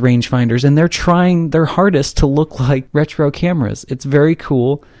out as rangefinders, and they're trying their hardest to look like retro cameras. It's very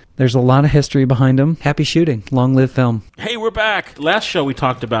cool. There's a lot of history behind them. Happy shooting. Long live film. Hey, we're back. Last show we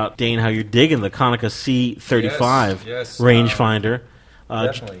talked about, Dane, how you're digging the Konica C35 yes, rangefinder.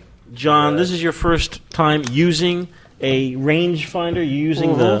 Definitely. John, this is your first time using a rangefinder. You're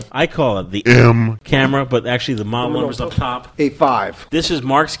using I call it the M camera, but actually the model number's up top. A5. This is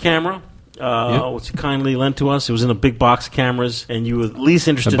Mark's camera, which he kindly lent to us. It was in a big box of cameras, and you were least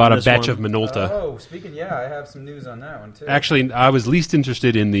interested in this one. I bought a batch of Minolta. Oh, I have some news on that one, too. Actually, I was least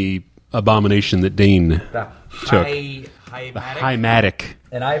interested in the abomination that Dane took. The Himatic.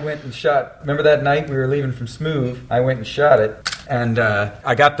 And I went and shot. Remember that night we were leaving from Smooth? I went and shot it, and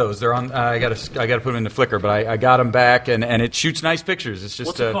I got those. They're on. I got to put them into Flickr, but I got them back, and it shoots nice pictures. It's just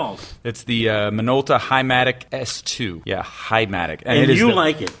what's it called? It's the Minolta Himatic S2. Yeah, Himatic, and you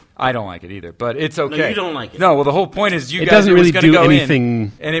like it. I don't like it either, but it's okay. No, you don't like it. No, well, the whole point is it doesn't really do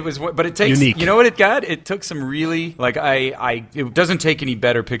anything. And it was, but it takes. Unique. You know what it got? It took some really it doesn't take any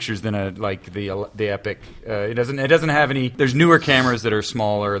better pictures than the Epic. It doesn't have any. There's newer cameras that are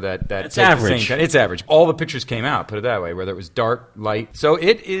smaller that it's average. It's average. All the pictures came out. Put it that way. Whether it was dark, light. So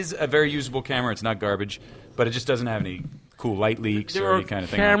it is a very usable camera. It's not garbage, but it just doesn't have any cool light leaks or any kind of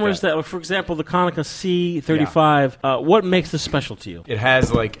thing. There are cameras that, for example, the Konica C35. What makes this special to you? It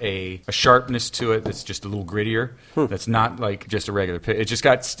has like a sharpness to it that's just a little grittier. That's not like just a regular picture. It's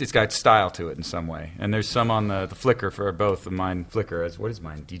got style to it in some way. And there's some on the Flickr for both of mine. Flickr, what is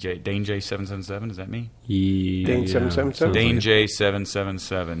mine? Dane J777. Is that me? Dane 777. Dane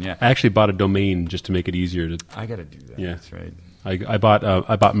J777. Yeah. I actually bought a domain just to make it easier to. I got to do that. Yeah, that's right. I bought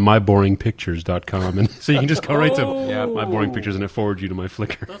myboringpictures.com, and so you can just go right to My Boring Pictures, and it forwards you to my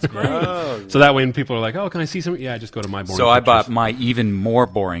Flickr. That's great. So that way, when people are like, "Oh, can I see something?" Yeah, just go to My Boring Pictures. So I bought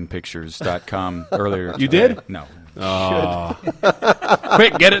myevenmoreboringpictures.com earlier. You did? No. Oh.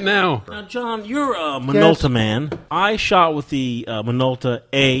 Quick, get it now. Now, John, you're a Minolta man. I shot with the Minolta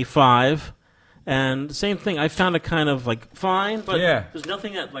A5. And the same thing, I found it kind of like fine, but there's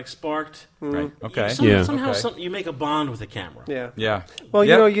nothing that like sparked. Right. Okay. Somehow you make a bond with the camera. Yeah. Well,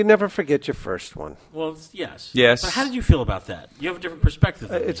 you know, you never forget your first one. Well, yes. Yes. But how did you feel about that? You have a different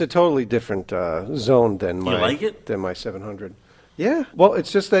perspective. It's a totally different zone than you like it? Than my 700. Yeah. Well,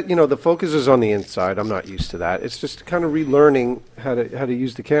 it's just that, the focus is on the inside. I'm not used to that. It's just kind of relearning how to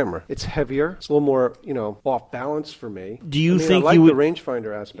use the camera. It's heavier. It's a little more, off balance for me. Do you think I like you would... the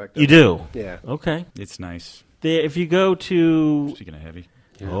rangefinder aspect of You do? Yeah. Okay. It's nice. If you go to... Speaking of heavy.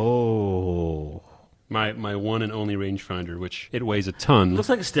 Oh. My one and only rangefinder, which it weighs a ton. Looks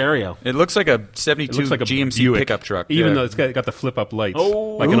like a stereo. It looks like a 72 It looks like a GMC Buick. pickup truck. Even yeah. though it's got the flip-up lights.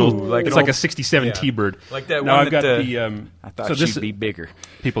 Oh. Like an old, Like it's an like a old- 67 yeah. T-Bird. Like that now one I've got that, the. I thought so this she'd be bigger.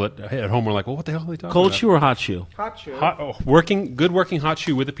 people at home were like, "Well, what the hell are they talking Cold about?" shoe or hot shoe? Hot shoe. Good working hot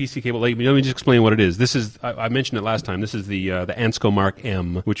shoe with a PC cable. Let me just explain what it is. This is I mentioned it last time. This is the Ansco Mark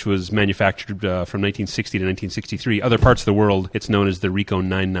M, which was manufactured from 1960 to 1963. Other parts of the world, it's known as the Ricoh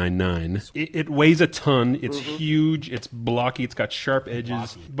 999. It weighs a ton. It's huge. It's blocky. It's got sharp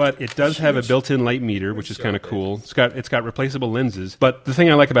edges, but it does have a built-in light meter, which is kind of cool. It's got replaceable lenses. But the thing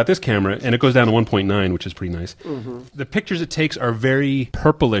I like about this camera, and it goes down to 1.9, which is pretty nice. The pictures it takes are very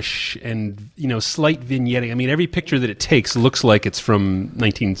purplish and slight vignetting. I mean, every picture that it takes looks like it's from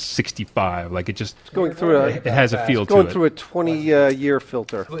 1965. Like it just Going through it has a feel to going it. through a 20-year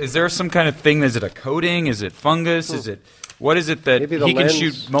filter. Is there some kind of thing? Is it a coating? Is it fungus? Is it what is it that Maybe the he can lens.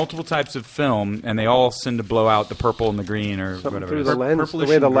 shoot multiple types of film and they all seem to blow out the purple and the green or Something whatever? through it is? the lens, the purplish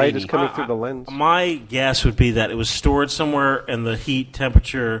way the and light grainy. is coming through the lens. My guess would be that it was stored somewhere in the heat,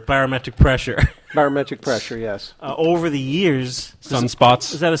 temperature, barometric pressure Barometric pressure, yes. over the years.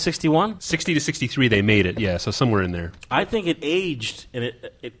 Sunspots. Is that a 61? 60 to 63, they made it. Yeah, so somewhere in there. I think it aged and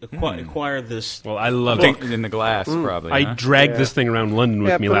it acquired this. Well, I love I it. think in the glass, probably. I huh? dragged Yeah. this thing around London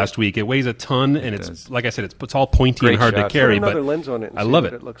with Yeah, me put last week. It weighs a ton, and does. it's like I said, it's all pointy Great and hard shots. to carry. Put another but lens on it and I see love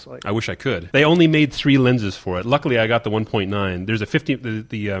what it. it looks like. I wish I could. They only made 3 lenses for it. Luckily, I got the 1.9. There's a 50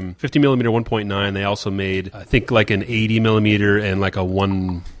 millimeter 1.9. They also made, I think, like an 80 millimeter and like a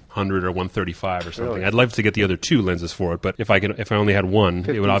 100 or 135 or something. Really? I'd love to get the other 2 lenses for it, but if I only had one, it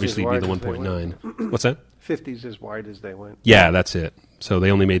 50s would as obviously be wide the as they 1.9. What's that? 50s as wide as they went. Yeah, that's it. So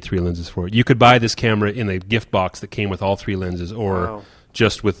they only made 3 lenses for it. You could buy this camera in a gift box that came with all 3 lenses, or Wow.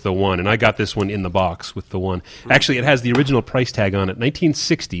 just with the one. And I got this one in the box with the one. Actually, it has the original price tag on it.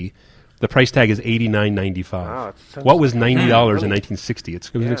 1960. The price tag is $89.95. Wow, it sounds What was $90 in really? 1960? It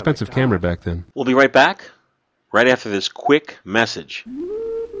was an expensive camera back then. We'll be right back, right after this quick message.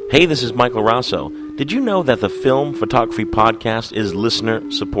 Hey, this is Michael Rosso. Did you know that the Film Photography Podcast is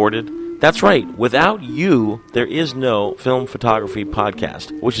listener-supported? That's right. Without you, there is no Film Photography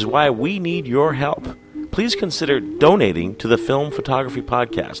Podcast, which is why we need your help. Please consider donating to the Film Photography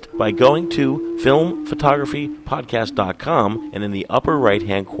Podcast by going to filmphotographypodcast.com and in the upper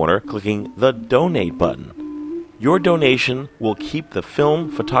right-hand corner, clicking the Donate button. Your donation will keep the Film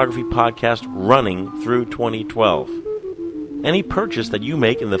Photography Podcast running through 2012. Any purchase that you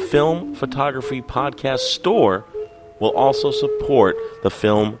make in the Film Photography Podcast store will also support the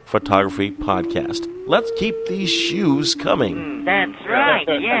Film Photography Podcast. Let's keep these shoes coming. That's right,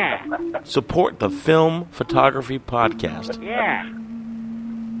 yeah. Support the Film Photography Podcast. Yeah.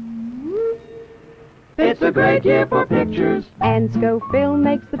 It's a great year for pictures. Ansco Film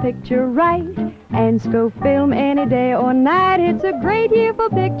makes the picture right. Ansco Film any day or night. It's a great year for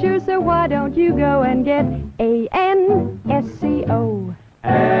pictures, so why don't you go and get A-N-S-C-O.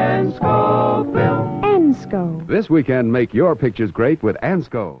 Ansco Film. Ansco. This weekend, make your pictures great with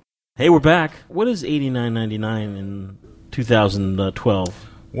Ansco. Hey, we're back. What is $89.99 in 2012?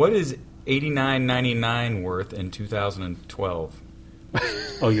 What is $89.99 worth in 2012?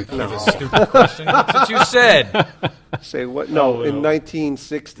 Oh, you're That's a stupid question. That's what you said. Say what? No, in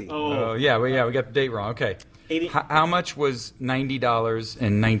 1960. Oh, yeah, we got the date wrong. Okay. How much was $90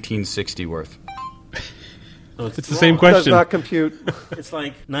 in 1960 worth? It's the same question. Does not compute. It's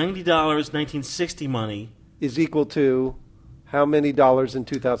like $90 1960 money is equal to how many dollars in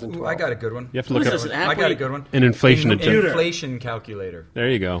 2012? Ooh, I got a good one. You have to look What up is this, an I got a good one. an inflation adjustment. Inflation calculator. There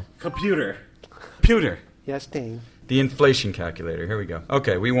you go. Computer. Yes, Dane. The inflation calculator. Here we go.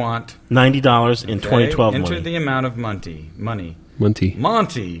 Okay, we want $90 in 2012 Enter money. the amount of money. Monty.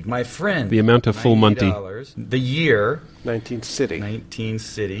 Monty, my friend. The amount of full Monty. $90. The year. 19 City. 19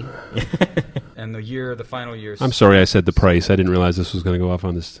 City. And the year, the final year. I'm sorry I said the price. I didn't realize this was going to go off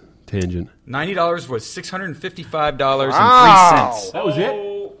on this tangent. $90 was $655.03. Wow. That was it?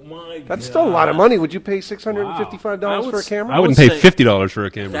 Oh, my God. That's still a lot of money. Would you pay $655 for a camera? I wouldn't pay $50 for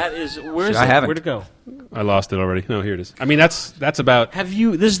a camera. That is, where's I it? haven't. Where'd it go? I lost it already. No, here it is. I mean, that's about Have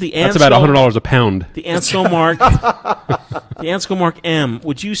you, this is the Ansco. that's about $100 a pound. The Ansco Mark. The Ansco Mark M.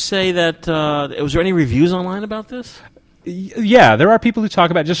 Would you say that, was there any reviews online about this? Yeah, there are people who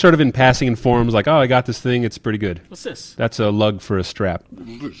talk about it just sort of in passing in forums, like, oh, I got this thing, it's pretty good. What's this? That's a lug for a strap.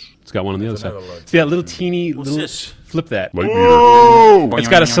 It's got one on the other side. another lug. See that little teeny What's little this? flip that. Light meter. Oh! It's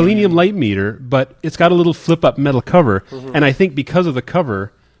got a selenium light meter, but it's got a little flip up metal cover, and I think because of the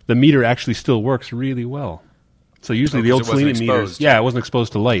cover, the meter actually still works really well. So usually Oh, the old 'cause it wasn't selenium meters, exposed. yeah, it wasn't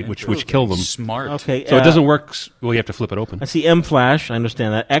exposed to light, which kill them. Smart. Okay. So it doesn't work. Well, you have to flip it open. I see M flash. I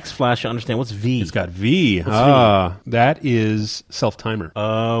understand that. X flash. I understand. What's V? It's got V. What's That is self timer.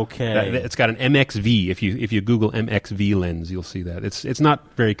 Okay. It's got an MXV. If you Google MXV lens, you'll see that. It's not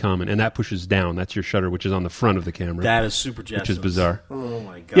very common, and that pushes down. That's your shutter, which is on the front of the camera. That is super which is bizarre. Oh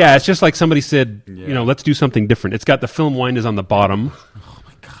my god. Yeah, it's just like somebody said, let's do something different. It's got the film winders on the bottom. Oh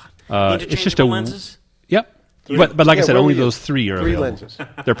my god. It's just a lenses. Yep. But like I said, where only were you? those three are Three available. lenses.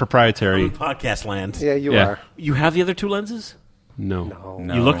 They're proprietary. Podcast land. Yeah, you Yeah. are. You have the other two lenses? No.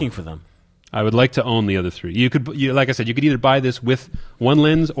 No. You're looking for them. I would like to own the other three. Like I said, you could either buy this with one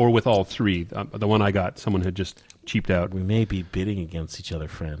lens or with all three. The one I got, someone had just cheaped out. We may be bidding against each other,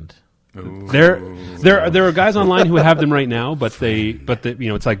 friend. There are guys online who have them right now, but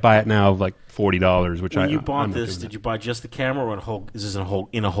it's like buy it now, like $40, which When you I'm bought not this, doing did that. you buy just the camera, or is this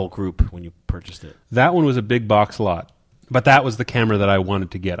in a whole group when you purchased it? That one was a big box lot, but that was the camera that I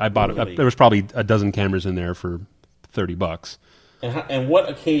wanted to get. I bought Really? there was probably a dozen cameras in there for $30. And what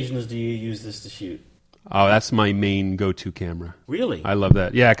occasions do you use this to shoot? Oh, that's my main go-to camera. Really? I love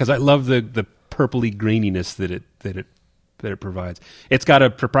that. Yeah, because I love the purpley graininess that it provides. It's got a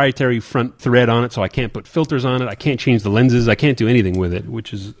proprietary front thread on it, so I can't put filters on it. I can't change the lenses. I can't do anything with it,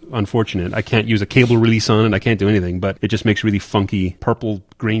 which is unfortunate. I can't use a cable release on it. I can't do anything, but it just makes really funky, purple,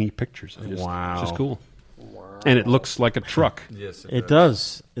 grainy pictures. Wow. It's just cool. And it looks like a truck. Yes, It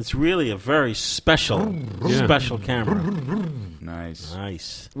does. It's really a very special camera. Nice.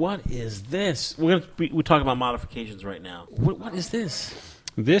 Nice. What is this? We're talking about modifications right now. What is this?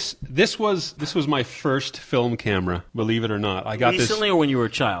 This was my first film camera, believe it or not. I got Recently, or when you were a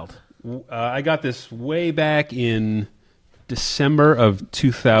child? I got this way back in December of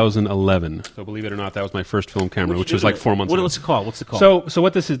 2011. So believe it or not, that was my first film camera, which was like 4 months ago. What's it called? What's it called? So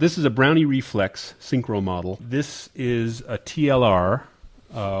what this is a Brownie Reflex synchro model. This is a TLR,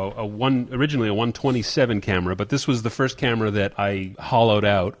 originally a 127 camera, but this was the first camera that I hollowed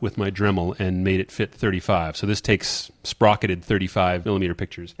out with my Dremel and made it fit 35. So this takes sprocketed 35 millimeter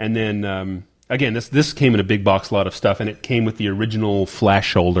pictures. And then again, this came in a big box lot of stuff, and it came with the original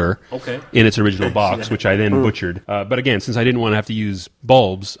flash holder in its original box, which I then butchered. But again, since I didn't want to have to use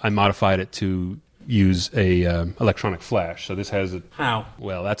bulbs, I modified it to use a electronic flash. So this has a How?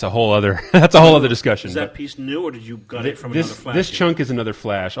 Well, that's a whole other discussion. Is that piece new, or did you got it from this another flash? this chunk is another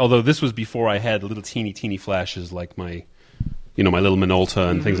flash. Although this was before I had little teeny flashes like my little Minolta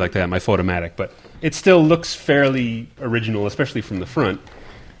and things like that, my Photomatic. But it still looks fairly original, especially from the front.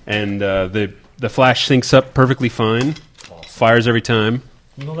 And the flash syncs up perfectly fine. Awesome. Fires every time.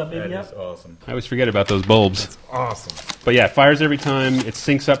 You know that baby That is awesome. I always forget about those bulbs. That's awesome. But yeah, it fires every time. It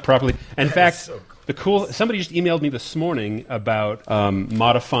syncs up properly. And in fact, so somebody just emailed me this morning about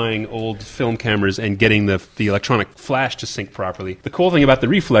modifying old film cameras and getting the electronic flash to sync properly. The cool thing about the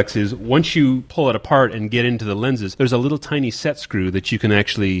Reflex is once you pull it apart and get into the lenses, there's a little tiny set screw that you can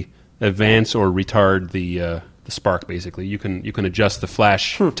actually advance or retard the spark. Basically, you can adjust the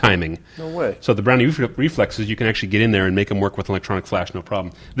flash timing. No way. So the Brownie Reflexes, you can actually get in there and make them work with electronic flash, no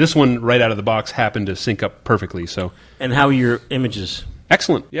problem. This one, right out of the box, happened to sync up perfectly. So. And how are your images?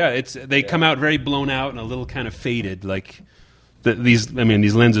 Excellent. Yeah, they come out very blown out and a little kind of faded. Like these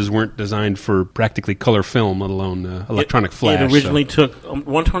lenses weren't designed for practically color film, let alone electronic flash. It originally took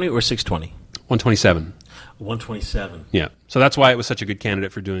 120 or 620. 127. 127. Yeah. So that's why it was such a good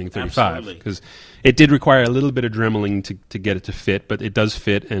candidate for doing 35, Absolutely. because it did require a little bit of dremeling to get it to fit, but it does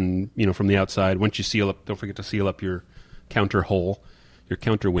fit. And from the outside, once you seal up, don't forget to seal up your counter hole, your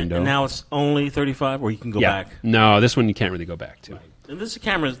counter window. And now it's only 35, or you can go back. No, this one you can't really go back to. Right. And this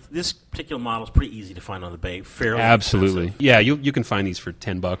particular model is pretty easy to find on the Bay. Fairly Absolutely. expensive. Yeah, you can find these for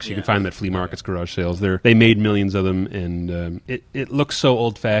 $10. You can find them at flea markets, garage sales. They made millions of them, and it looks so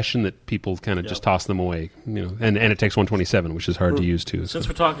old-fashioned that people kind of just toss them away. And it takes 127, which is hard to use too. Since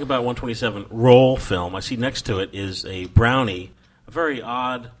we're talking about 127 roll film, I see next to it is a Brownie, a very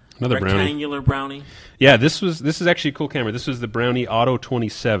odd Another rectangular Brownie. Yeah, this is actually a cool camera. This was the Brownie Auto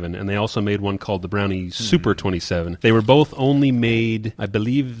 27, and they also made one called the Brownie Super 27. They were both only made, I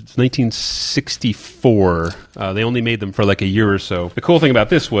believe, 1964. They only made them for like a year or so. The cool thing about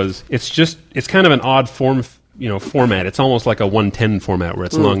this was it's kind of an odd format. It's almost like a 110 format where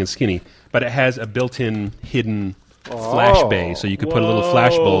it's long and skinny, but it has a built-in hidden flash bay, so you could put a little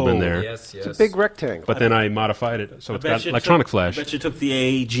flash bulb in there. Yes. It's a big rectangle. But then I modified it so it's got electronic flash. I bet you took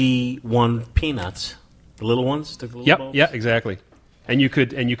the AG1 peanuts, the little ones. Took the little bulbs? Yeah, exactly. And you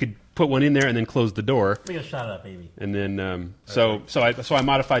could put one in there and then closed the door. Bring a shot of that, baby. And then, so I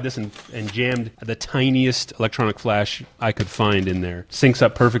modified this and jammed the tiniest electronic flash I could find in there. Syncs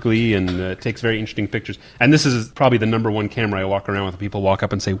up perfectly and takes very interesting pictures. And this is probably the number one camera I walk around with. People walk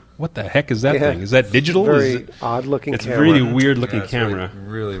up and say, "What the heck is that thing? Is that digital?" Very odd-looking It's camera. a really weird-looking camera.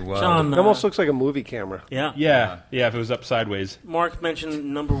 Really wild. John, It almost looks like a movie camera. Yeah. Yeah, if it was up sideways. Mark mentioned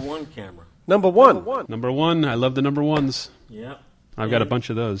number one camera. Number one. Number one, I love the number ones. Yeah. I've got a bunch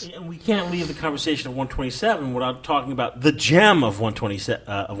of those. And we can't leave the conversation of 127 without talking about the gem of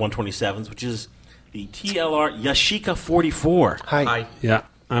 127s, which is the TLR Yashica 44. Hi. Yeah,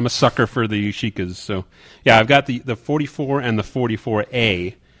 I'm a sucker for the Yashicas. So, yeah, I've got the 44 and the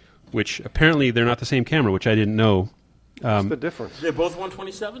 44A, which apparently they're not the same camera, which I didn't know. What's the difference? They're both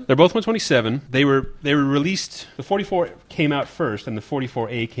 127? They're both 127. They were released. The 44 came out first, and the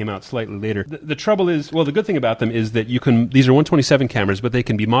 44A came out slightly later. The trouble is, well, the good thing about them is that you can. These are 127 cameras, but they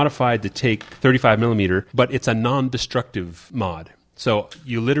can be modified to take 35 millimeter. But it's a non-destructive mod. So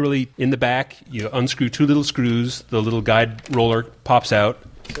you literally in the back, you unscrew two little screws. The little guide roller pops out,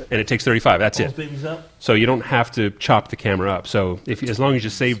 and it takes 35. That's it. Babies up? So you don't have to chop the camera up. So as long as you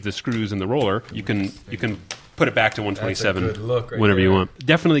save the screws in the roller, you can put it back to 127 That's a good look right whenever you there. want.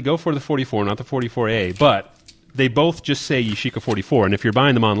 Definitely go for the 44, not the 44A. But they both just say Yashica 44, and if you're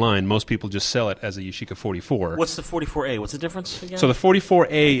buying them online, most people just sell it as a Yashica 44. What's the 44A? What's the difference again? So the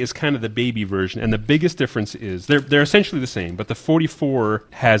 44A is kind of the baby version, and the biggest difference is they're essentially the same, but the 44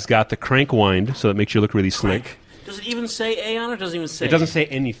 has got the crank wind, so it makes you look really slick. Does it even say A on it, or does it even say It doesn't say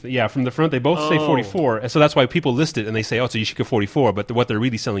anything. Yeah, from the front, they both say 44, so that's why people list it and they say, "Oh, it's a Yashica 44," but what they're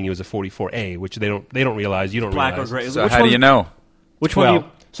really selling you is a 44A, which they don't realize. You don't black realize. or gray? So how do you know? Which one?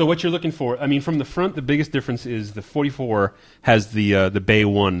 Well, so what you're looking for, I mean, from the front, the biggest difference is the 44 has the Bay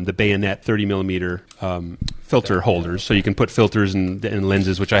 1, the bayonet 30 millimeter filter holders, so you can put filters and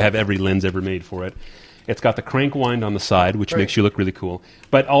lenses, which I have every lens ever made for it. It's got the crank wind on the side, which makes you look really cool.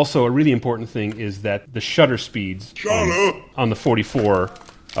 But also a really important thing is that the shutter speeds on the 44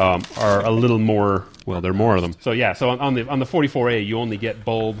 are a little more, well, there are more of them. So yeah, so on the 44A, you only get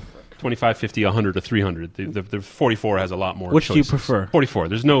bulb 25, 50, 100, or 300. The 44 has a lot more Which do you choices. prefer? 44.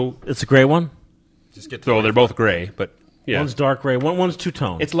 There's no... It's a gray one? Just get. So they're both gray, but yeah. One's dark gray, one's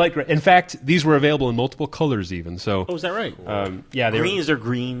two-tone. It's light gray. In fact, these were available in multiple colors even. So Oh, is that right? yeah, they were, Green, is there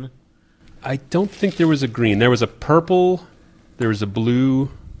green? I don't think there was a green. There was a purple. There was a blue.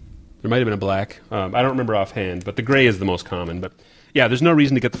 There might have been a black. I don't remember offhand, but the gray is the most common. But yeah, there's no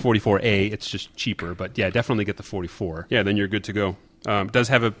reason to get the 44A. It's just cheaper. But yeah, definitely get the 44. Yeah, then you're good to go. It does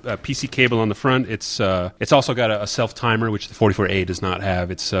have a PC cable on the front. It's also got a self timer, which the 44A does not have.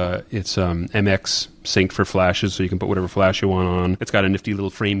 It's MX synced for flashes, so you can put whatever flash you want on. It's got a nifty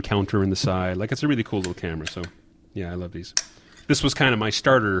little frame counter in the side. Like, it's a really cool little camera. So yeah, I love these. This was kind of my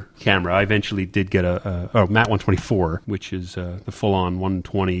starter camera. I eventually did get a Mat 124, which is the full-on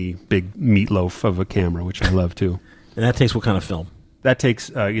 120 big meatloaf of a camera, which I love too. And that takes what kind of film? That takes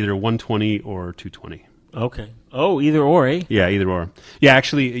either 120 or 220. Okay. Oh, either or, eh? Yeah, either or. Yeah,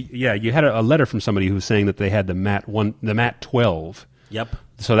 actually, yeah, you had a letter from somebody who was saying that they had the Mat 12. Yep.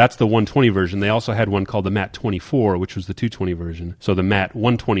 So that's the 120 version. They also had one called the Mat 24, which was the 220 version. So the Mat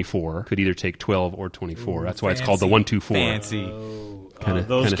 124 could either take 12 or 24. That's why it's called the 124. Fancy.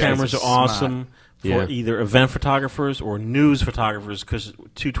 Those cameras are awesome for Yeah. either event photographers or news photographers because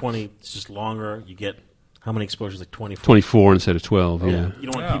 220 is just longer. You get how many exposures? Like 24. 24 instead of 12, yeah.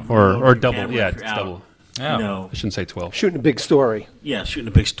 You don't want people Or loading your double, camera yeah, if it's you're out. double. Oh. No. I shouldn't say 12. Shooting a big story. Yeah, shooting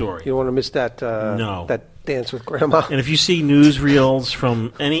a big story. You don't want to miss that. No. That dance with grandma. And if you see newsreels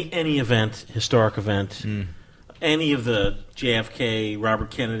from any event, historic event, any of the JFK,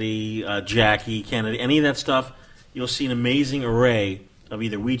 Robert Kennedy, Jackie Kennedy, any of that stuff, you'll see an amazing array of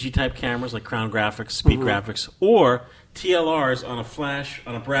either Ouija-type cameras like Crown Graphics, Speed Graphics, or TLRs on a flash,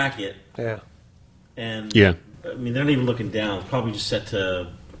 on a bracket. Yeah. And, Yeah. I mean, they're not even looking down. It's probably just set to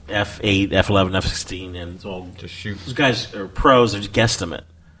F8, F11, F16, and it's all... Just shoot. Those guys are pros. They're just guesstimate.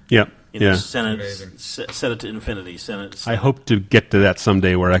 Yeah. You know, Yeah. set it to infinity. I hope to get to that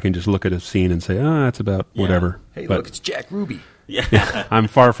someday where I can just look at a scene and say, that's about whatever. Hey, But look, it's Jack Ruby. Yeah. I'm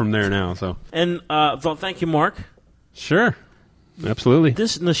far from there now, so. And thank you, Mark. Sure. Absolutely.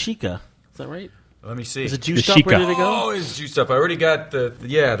 This Nishika, is that right? Let me see. Is it juiced up, ready to go? Oh, it's juiced up. I already got the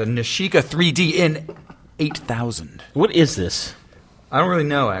Nishika 3D in 8,000. What is this? I don't really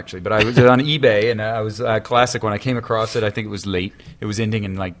know, actually, but I was on eBay, and I was classic when I came across it. I think it was late. It was ending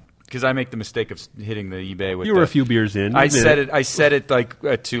in, like, because I make the mistake of hitting the eBay with You were a few beers in. I set it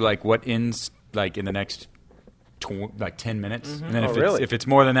like to like what ends like in the next 10 minutes, and then if it's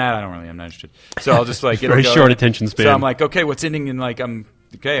more than that, I'm not interested. So I'll just like Very it'll go short in. attention span. So I'm like, okay, what's ending in like I'm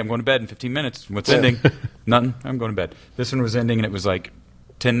okay, I'm going to bed in 15 minutes. What's ending? Nothing. I'm going to bed. This one was ending, and it was like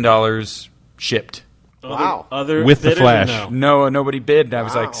 $10 shipped. Wow. Other With the bidders or flash. No, nobody bid. And I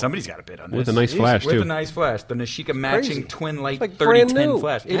was like, somebody's got to bid on this. With a nice flash, With too. a nice flash. The Nishika matching crazy. twin light It's like brand 3010 new.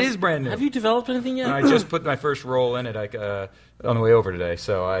 flash. It is brand new. Have you developed anything yet? And I just put my first roll in it on the way over today,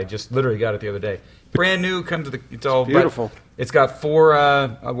 so I just literally got it the other day. Brand new, comes with it's all beautiful. but it's got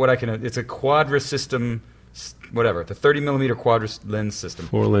 4 it's a quadra system, whatever, the 30mm quadra lens system.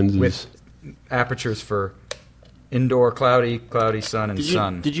 4 lenses. With apertures for indoor, cloudy, sun, and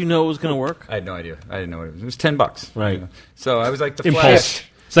sun. Did you know it was going to work? I had no idea. I didn't know what it was. It was $10. Right. You know. So I was like, the Impulse. flash.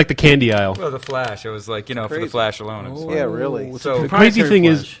 It's like the candy aisle. Well, the flash. I was like, for the flash alone. It was like, Yeah, really. So The crazy thing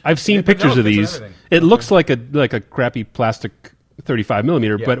is, flash. I've seen It pictures of fits these. everything. It looks like a crappy plastic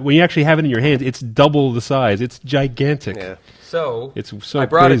 35mm, Yeah. but when you actually have it in your hands, it's double the size. It's gigantic. Yeah. So It's so I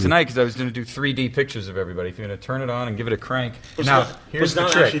brought crazy. it tonight because I was going to do 3D pictures of everybody. If you're going to turn it on and give it a crank. But Now, it's not, here's but the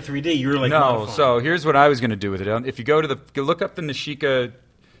it's trick. not actually 3D. You're like No, modifying. so here's what I was going to do with it. If you go to look up the Nishika.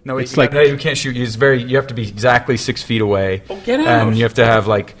 No, It's you, like- no, you can't shoot. You have to be exactly 6 feet away. Oh, get out. And you have to have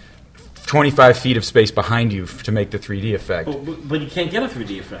like 25 feet of space behind you to make the 3D effect. But you can't get a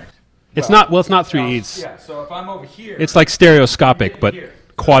 3D effect. It's not 3D. It's Yeah, so if I'm over here. it's like stereoscopic, but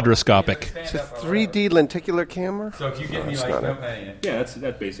quadrascopic. It's a 3D lenticular camera. So if you get me it's like not no, a- that ain't it. Yeah, that's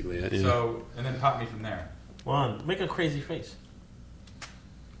basically it. So and then pop me from there. Juan, make a crazy face.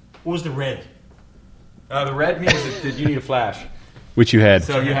 What was the red? The red means that you need a flash. Which you had.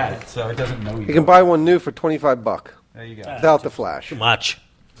 So you had it. So it doesn't know you. You can buy one new for $25 There you go. without the flash. Too much.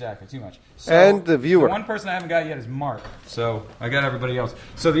 Exactly, too much. So, And the viewer. one person I haven't got yet is Mark. So I got everybody else.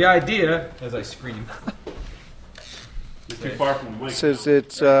 So the idea, as I scream. Too far from the It says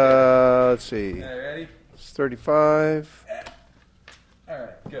it's let's see, All right, ready? it's 35 All right,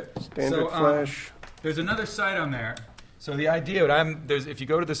 good. standard So, flash. There's another site on there. So the idea, if you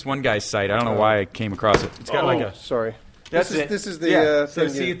go to this one guy's site, I don't know why I came across it. It's got like a. Sorry. That's This is the yeah. So thing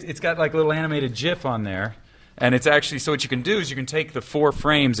see, you- it's got like a little animated GIF on there, and it's actually so what you can do is you can take the 4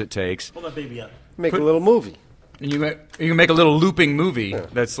 frames it takes, Hold that baby up. make a little movie. and you can make a little looping movie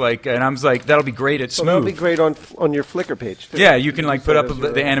that's like, and I was like, that'll be great at So smooth. that'll be great on your Flickr page. Too. Yeah, you can like put Use up that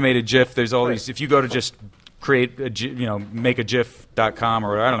as the your- animated GIF. There's all Right. these. If you go to just create a make a GIF.com or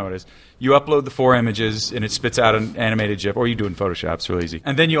whatever, I don't know what it is. You upload the 4 images and it spits out an animated GIF, or you do it in Photoshop. It's real easy.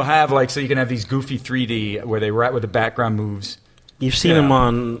 And then you'll have like, so you can have these goofy 3D where where the background moves. You've seen Yeah. him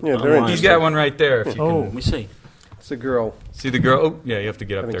on. Yeah, they're online. He's got one right there. If you Oh, can let me see. It's a girl. see the girl. Oh, yeah, you have to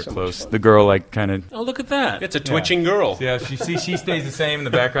get up Having there so much close. fun. The girl like kind of. Oh, look at that. It's a twitching girl. Yeah, she stays the same in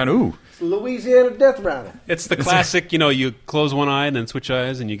the background. Ooh. It's Louisiana Death Rider. It's the classic, you close one eye and then switch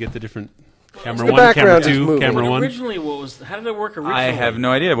eyes and you get the different camera The 1, camera background is 2, moving. camera 1. Originally, how did it work originally? I have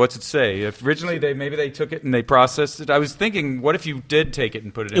no idea. What's it say? If originally maybe they took it and they processed it. I was thinking, what if you did take it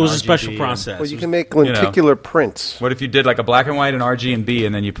and put it in It was a RGB special and- process. Well, you can make lenticular prints. What if you did like a black and white and RG and B,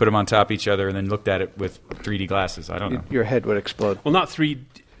 and then you put them on top of each other, and then looked at it with 3D glasses? I don't know. Your head would explode. Well, not 3.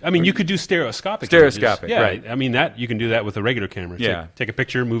 I mean, you could do stereoscopic. Stereoscopic, images. Yeah, right. I mean, you can do that with a regular camera. Yeah. Take a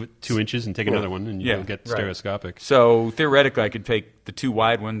picture, move it 2 inches, and take another one, and you'll get right. stereoscopic. So theoretically, I could take the 2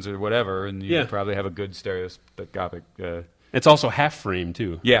 wide ones or whatever, and you Yeah. would probably have a good stereoscopic. It's also half frame,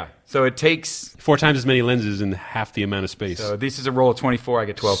 too. Yeah. So it takes. 4 times as many lenses in half the amount of space. So this is a roll of 24. I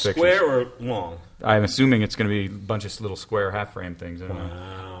get 12 pictures. Square or long? I'm assuming it's going to be a bunch of little square half frame things. I don't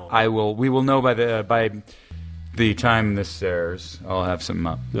know. We will know by the time this airs. I'll have some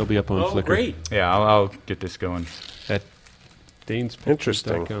up. They'll be up on Oh, Flickr. great. Yeah, I'll get this going. At Dane's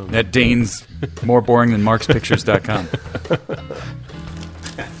Interesting. At Dane's more boring than markspictures.com.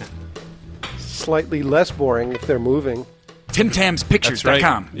 Slightly less boring if they're moving.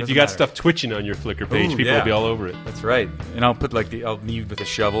 TimTamsPictures.com. If you got stuff twitching on your Flickr page, Ooh, people yeah. will be all over it. That's right. And I'll put I'll need with a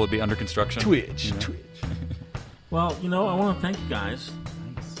shovel. It'll be under construction. Twitch. Well, I want to thank you guys.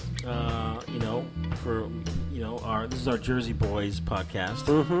 For this is our Jersey Boys podcast.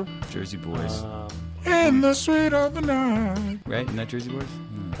 Jersey Boys. In the sweet of the night. Right? Isn't that Jersey Boys?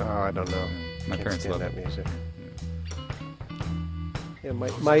 Oh, I don't know. My Can't parents stand love that it. music. Yeah,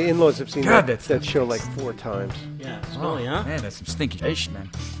 my in-laws have seen God, that show like 4 times. Yeah, it's really, huh? Man, that's some stinky fish, man.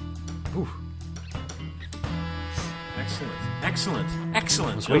 Whew. Excellent.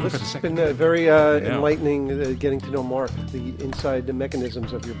 It's been very enlightening getting to know Mark, inside the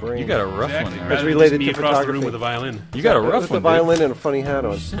mechanisms of your brain. You got a rough one there. As related me to across the photography. room with a violin. You got a rough With one, a violin and a funny hat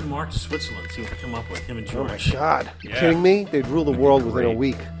on. Send Mark to Switzerland, see what they come up with, him and Oh George. my God! Yeah. Kidding me? They'd rule the world within a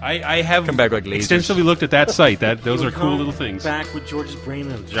week. I have Come back like lasers. extensively looked at that site. Those He are would cool come little things. Back with George's brain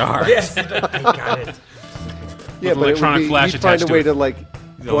in a jar. Yes, I got it. Yeah, but electronic flash you'd find attached a to way it. to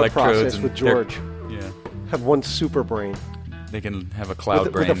The thought electrodes process and with George. Yeah. Have one super brain. They can have a cloud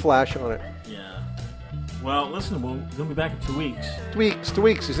with, brain. with a flash on it. Yeah. Well, listen, we're going to be back in 2 weeks. 2 weeks. 2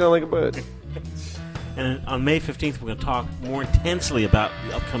 weeks. You sound like a bird. And on May 15th, we're going to talk more intensely about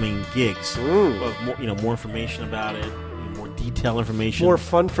the upcoming gigs. Ooh. We'll have more information about it, more detailed information. More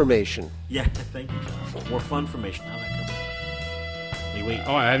fun formation. Yeah, thank you, John. More fun information. How'd that come? Hey, wait.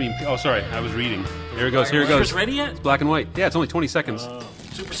 Oh, I haven't even... Oh, sorry. I was reading. Here it goes. Here it Is goes. it ready yet? It's black and white. Yeah, it's only 20 seconds.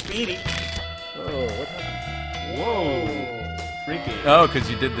 Super speedy. Oh, what happened? Whoa. Freaky. Oh, because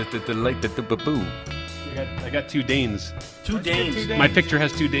you did the boo. I got 2 Danes. 2 Danes. My picture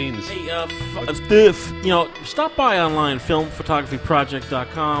has 2 Danes. Hey, stop by online,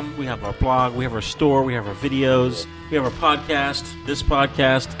 filmphotographyproject.com. We have our blog, we have our store, we have our videos, we have our podcast, this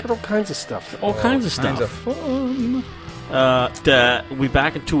podcast. Got all kinds of stuff. All kinds of stuff. Kinds of fun. We'll be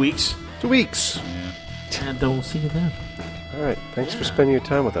back in 2 weeks. 2 weeks. And we'll see you then. All right. Thanks for spending your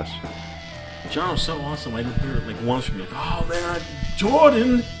time with us. John was so awesome. I didn't hear it like once from you. Like, oh, man,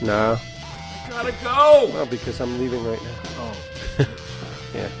 Jordan. No. Gotta go. Well, because I'm leaving right now. Oh.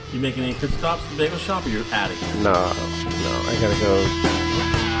 Yeah. You making any pit stops at the bagel shop, or you're at it? No. I gotta go.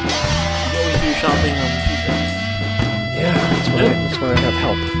 You always do shopping on Tuesdays. Yeah, that's when I have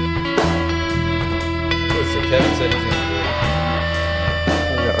help. So Kevin said he's going to do it.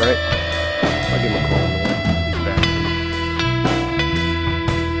 Yeah, all right. I'll give him a call in the morning. He's back.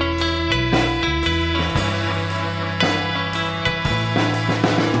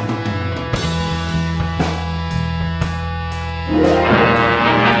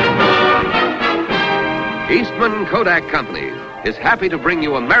 Eastman Kodak Company is happy to bring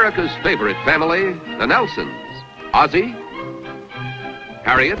you America's favorite family, the Nelsons. Ozzie,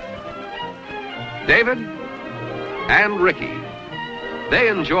 Harriet, David, and Ricky. They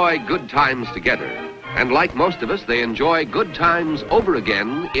enjoy good times together. And like most of us, they enjoy good times over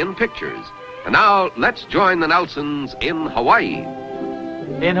again in pictures. And now, let's join the Nelsons in Hawaii.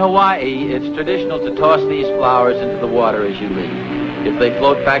 In Hawaii, it's traditional to toss these flowers into the water as you leave. If they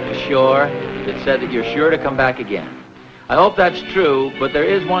float back to shore, it's said that you're sure to come back again. I hope that's true, but there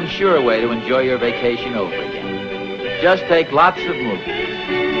is one sure way to enjoy your vacation over again. Just take lots of movies.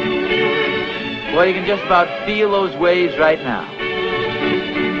 Well, you can just about feel those waves right now.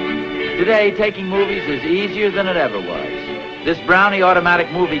 Today, taking movies is easier than it ever was. This Brownie automatic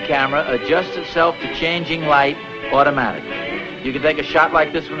movie camera adjusts itself to changing light automatically. You can take a shot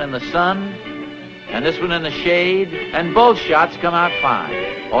like this one in the sun, and this one in the shade, and both shots come out fine,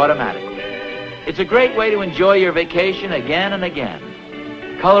 automatically. It's a great way to enjoy your vacation again and again.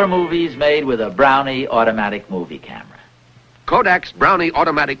 Color movies made with a Brownie automatic movie camera. Kodak's Brownie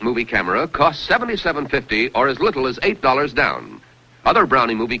automatic movie camera costs $77.50 or as little as $8 down. Other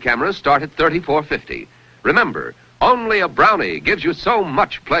Brownie movie cameras start at $34.50. Remember, only a Brownie gives you so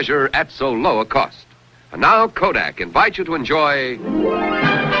much pleasure at so low a cost. And now Kodak invites you to enjoy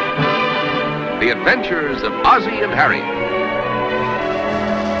The Adventures of Ozzie and Harriet.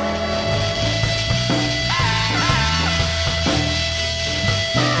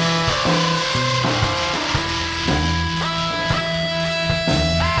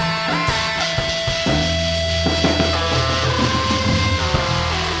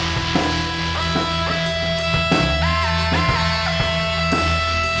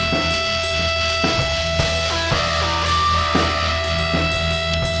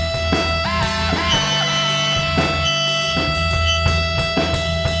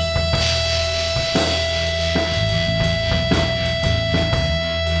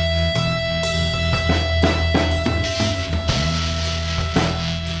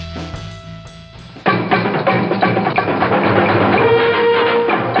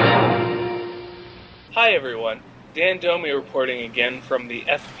 Hi everyone, Dan Domi reporting again from the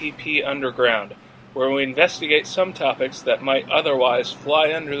FPP Underground, where we investigate some topics that might otherwise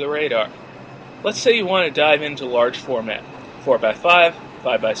fly under the radar. Let's say you want to dive into large format, 4x5,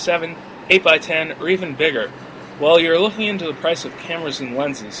 5x7, 8x10, or even bigger. Well, you're looking into the price of cameras and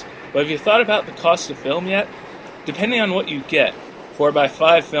lenses, but have you thought about the cost of film yet? Depending on what you get,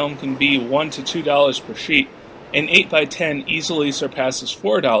 4x5 film can be $1 to $2 per sheet, and 8x10 easily surpasses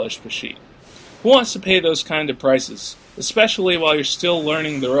 $4 per sheet. Who wants to pay those kind of prices, especially while you're still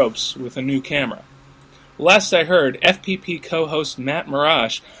learning the ropes with a new camera? Last I heard, FPP co-host Matt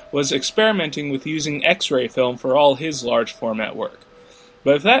Marash was experimenting with using X-ray film for all his large format work.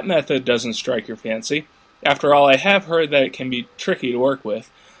 But if that method doesn't strike your fancy, after all I have heard that it can be tricky to work with,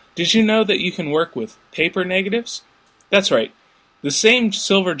 did you know that you can work with paper negatives? That's right. The same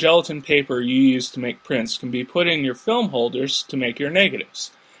silver gelatin paper you use to make prints can be put in your film holders to make your negatives.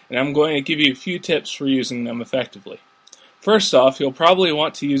 And I'm going to give you a few tips for using them effectively. First off, you'll probably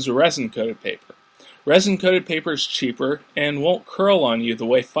want to use a resin-coated paper. Resin-coated paper is cheaper and won't curl on you the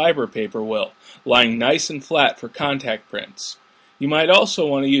way fiber paper will, lying nice and flat for contact prints. You might also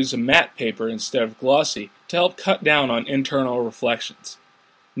want to use a matte paper instead of glossy to help cut down on internal reflections.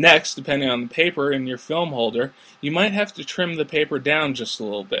 Next, depending on the paper in your film holder, you might have to trim the paper down just a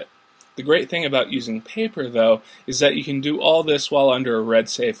little bit. The great thing about using paper, though, is that you can do all this while under a red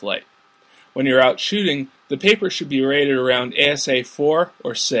safe light. When you're out shooting, the paper should be rated around ASA 4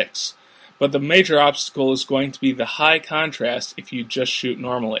 or 6, but the major obstacle is going to be the high contrast if you just shoot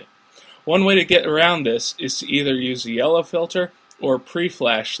normally. One way to get around this is to either use a yellow filter or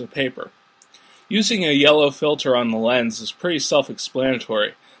pre-flash the paper. Using a yellow filter on the lens is pretty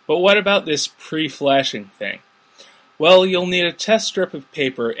self-explanatory, but what about this pre-flashing thing? Well, you'll need a test strip of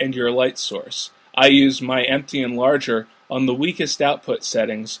paper and your light source. I use my empty enlarger on the weakest output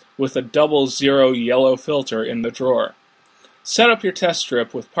settings with a double zero yellow filter in the drawer. Set up your test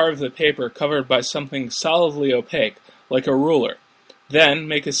strip with part of the paper covered by something solidly opaque, like a ruler. Then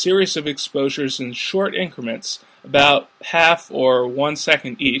make a series of exposures in short increments, about half or 1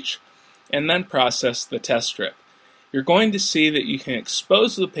 second each, and then process the test strip. You're going to see that you can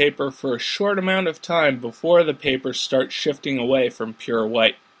expose the paper for a short amount of time before the paper starts shifting away from pure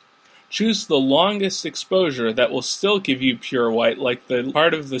white. Choose the longest exposure that will still give you pure white, like the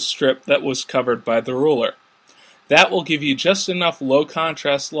part of the strip that was covered by the ruler. That will give you just enough low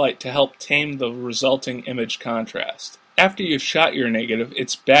contrast light to help tame the resulting image contrast. After you've shot your negative,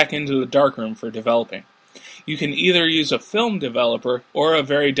 it's back into the darkroom for developing. You can either use a film developer or a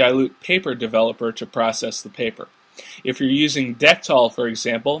very dilute paper developer to process the paper. If you're using Dectol, for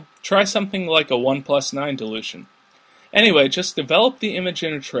example, try something like a 1+9 dilution. Anyway, just develop the image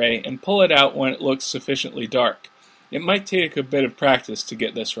in a tray and pull it out when it looks sufficiently dark. It might take a bit of practice to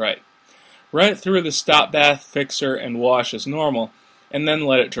get this right. Run it through the stop bath, fixer, and wash as normal, and then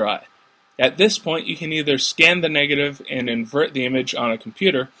let it dry. At this point, you can either scan the negative and invert the image on a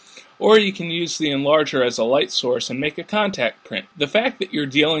computer, or you can use the enlarger as a light source and make a contact print. The fact that you're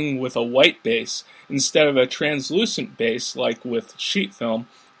dealing with a white base instead of a translucent base like with sheet film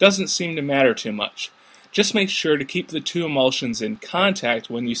doesn't seem to matter too much. Just make sure to keep the two emulsions in contact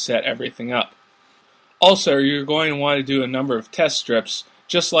when you set everything up. Also, you're going to want to do a number of test strips,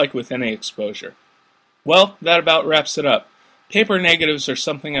 just like with any exposure. Well, that about wraps it up. Paper negatives are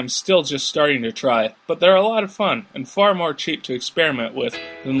something I'm still just starting to try, but they're a lot of fun and far more cheap to experiment with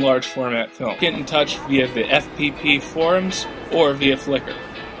than large format film. Get in touch via the FPP forums or via Flickr.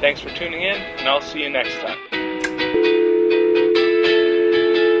 Thanks for tuning in, and I'll see you next time.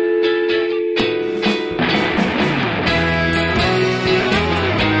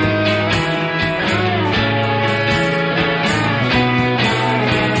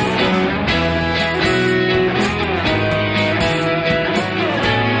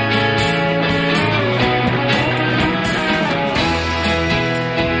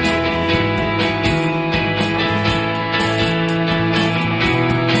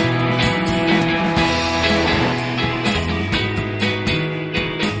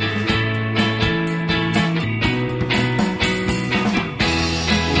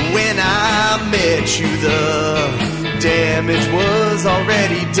 You, the damage was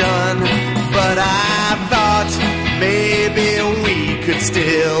already done, but I thought maybe we could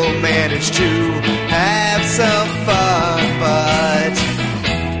still manage to have some fun. But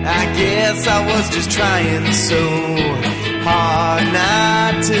I guess I was just trying so hard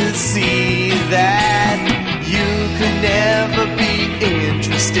not to see that you could never be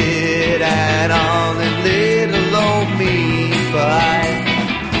interested at all in little old me. But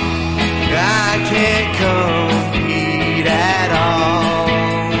I can't compete at all.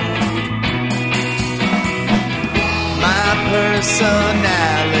 My personality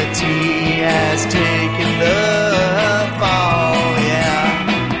has taken the fall, yeah.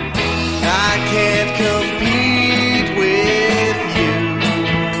 I can't compete with you.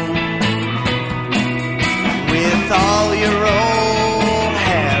 With all your old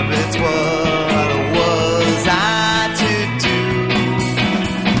habits, what was I to do?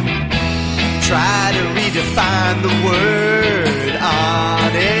 Try to redefine the word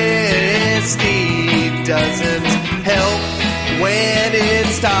honesty doesn't help when it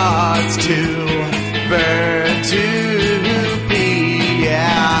starts to burn to be.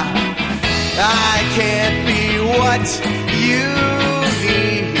 Yeah, I can't be what you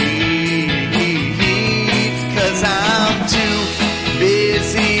need, 'cause I'm too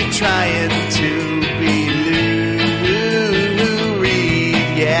busy trying to be Lou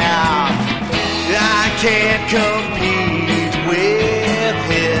Reed. Yeah, I can't compete with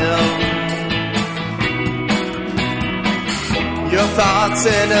him. Your thoughts thoughts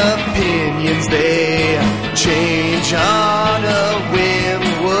and opinions, they change on a whim.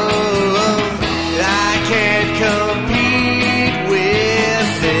 Whoa, I can't compete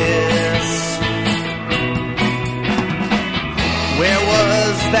with this. Where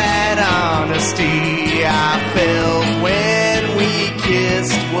was that honesty I felt when we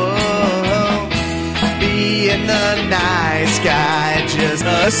kissed? Whoa, being the nice guy just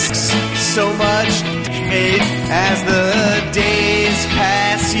asks so much hate. As the days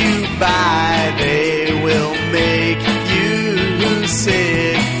pass you by, they will make you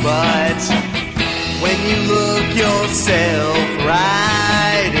sick. But when you look yourself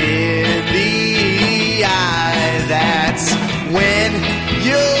right in the eye, that's when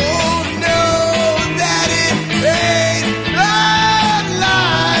you'll know that it ain't a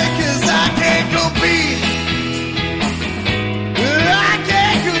lie. 'Cause I can't compete. I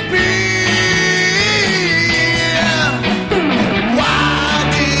can't compete. Why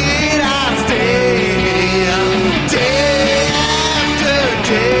did I stay day after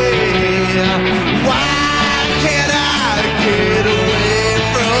day? Why can't I get away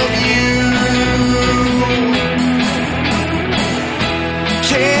from you?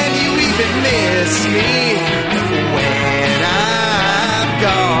 Can you even miss me when I'm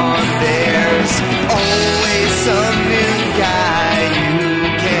gone? There's always some new guy you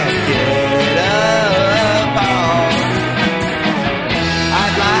can't get up on.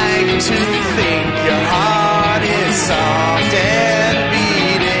 I'd like to think your heart is soft and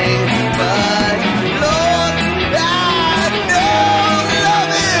beating, but Lord, I know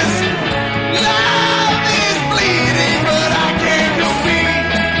love is bleeding, but I can't compete.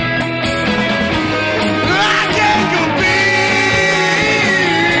 I can't compete.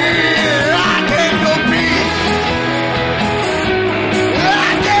 I can't compete.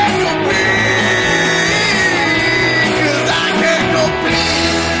 I can't compete. 'Cause I can't compete.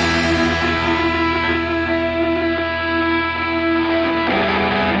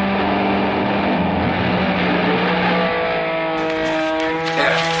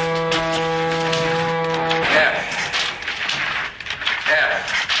 F.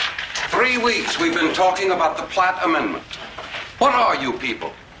 3 weeks we've been talking about the Platt Amendment. What are you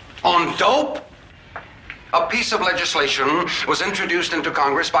people? On dope? A piece of legislation was introduced into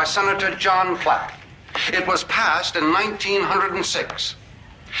Congress by Senator John Platt. It was passed in 1906.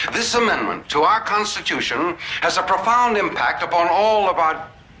 This amendment to our Constitution has a profound impact upon all of our...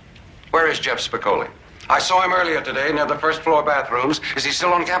 Where is Jeff Spicoli? I saw him earlier today near the first floor bathrooms. Is he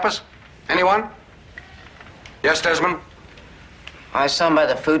still on campus? Anyone? Yes, Desmond? I saw him by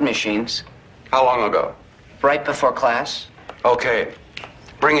the food machines. How long ago? Right before class. Okay.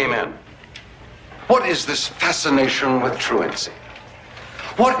 Bring him in. What is this fascination with truancy?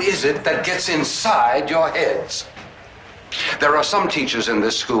 What is it that gets inside your heads? There are some teachers in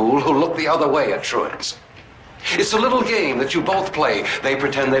this school who look the other way at truants. It's a little game that you both play. They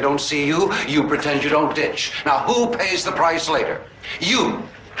pretend they don't see you, you pretend you don't ditch. Now, who pays the price later? You.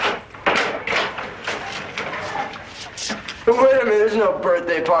 Wait a minute, there's no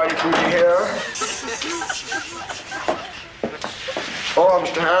birthday party for me here. Oh,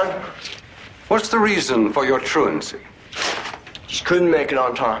 Mr. Hand? What's the reason for your truancy? Just couldn't make it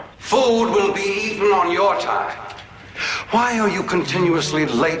on time. Food will be eaten on your time. Why are you continuously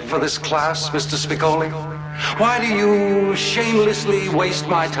late for this class, Mr. Spicoli? Why do you shamelessly waste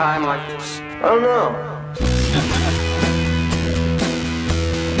my time like this? I don't know.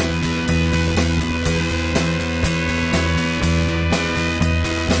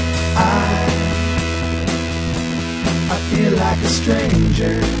 I feel like a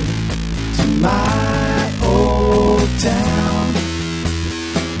stranger to my old town.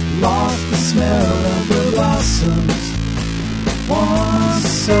 Lost the smell of the blossoms once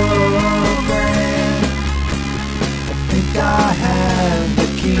so grand. I think I have the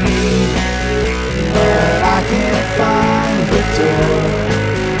key, but I can't find the door.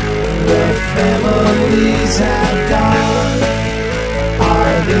 The families have gone.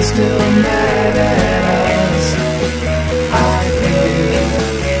 Are they still mad at us? I can't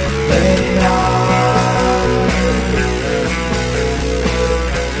let it on.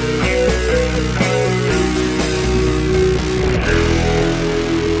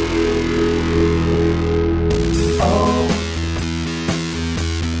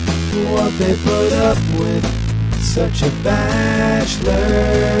 What they put up with, such a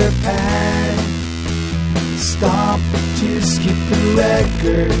bachelor pad. Stop to skip the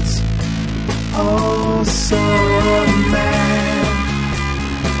records, oh so mad.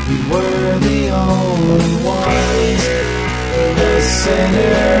 We were the only ones, the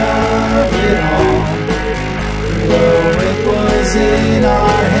center of it all. Though it was in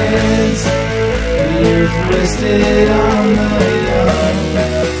days you've wasted on the young.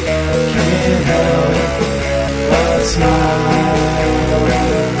 Can't help but smile.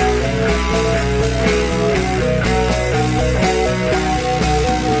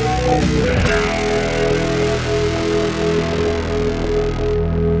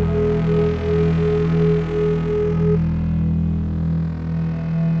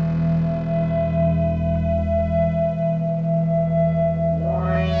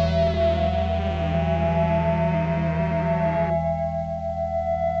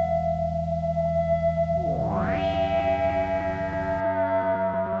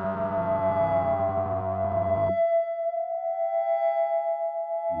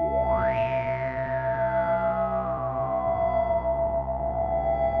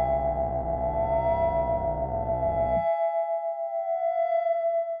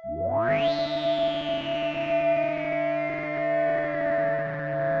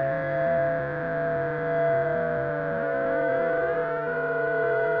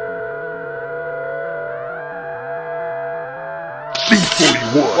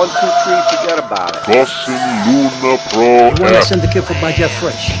 B-41. 1, 2, 3, forget about it. Dawson Luna Pro You want to F. send the kid for my Jeff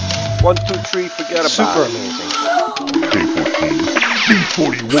Fresh. 1, 2, 3, forget about Super it. amazing. K14.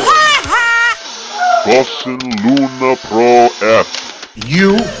 B-41. Dawson Luna Pro F.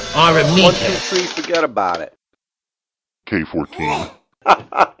 You are a 1, 2, meathead. 3, forget about it. K14.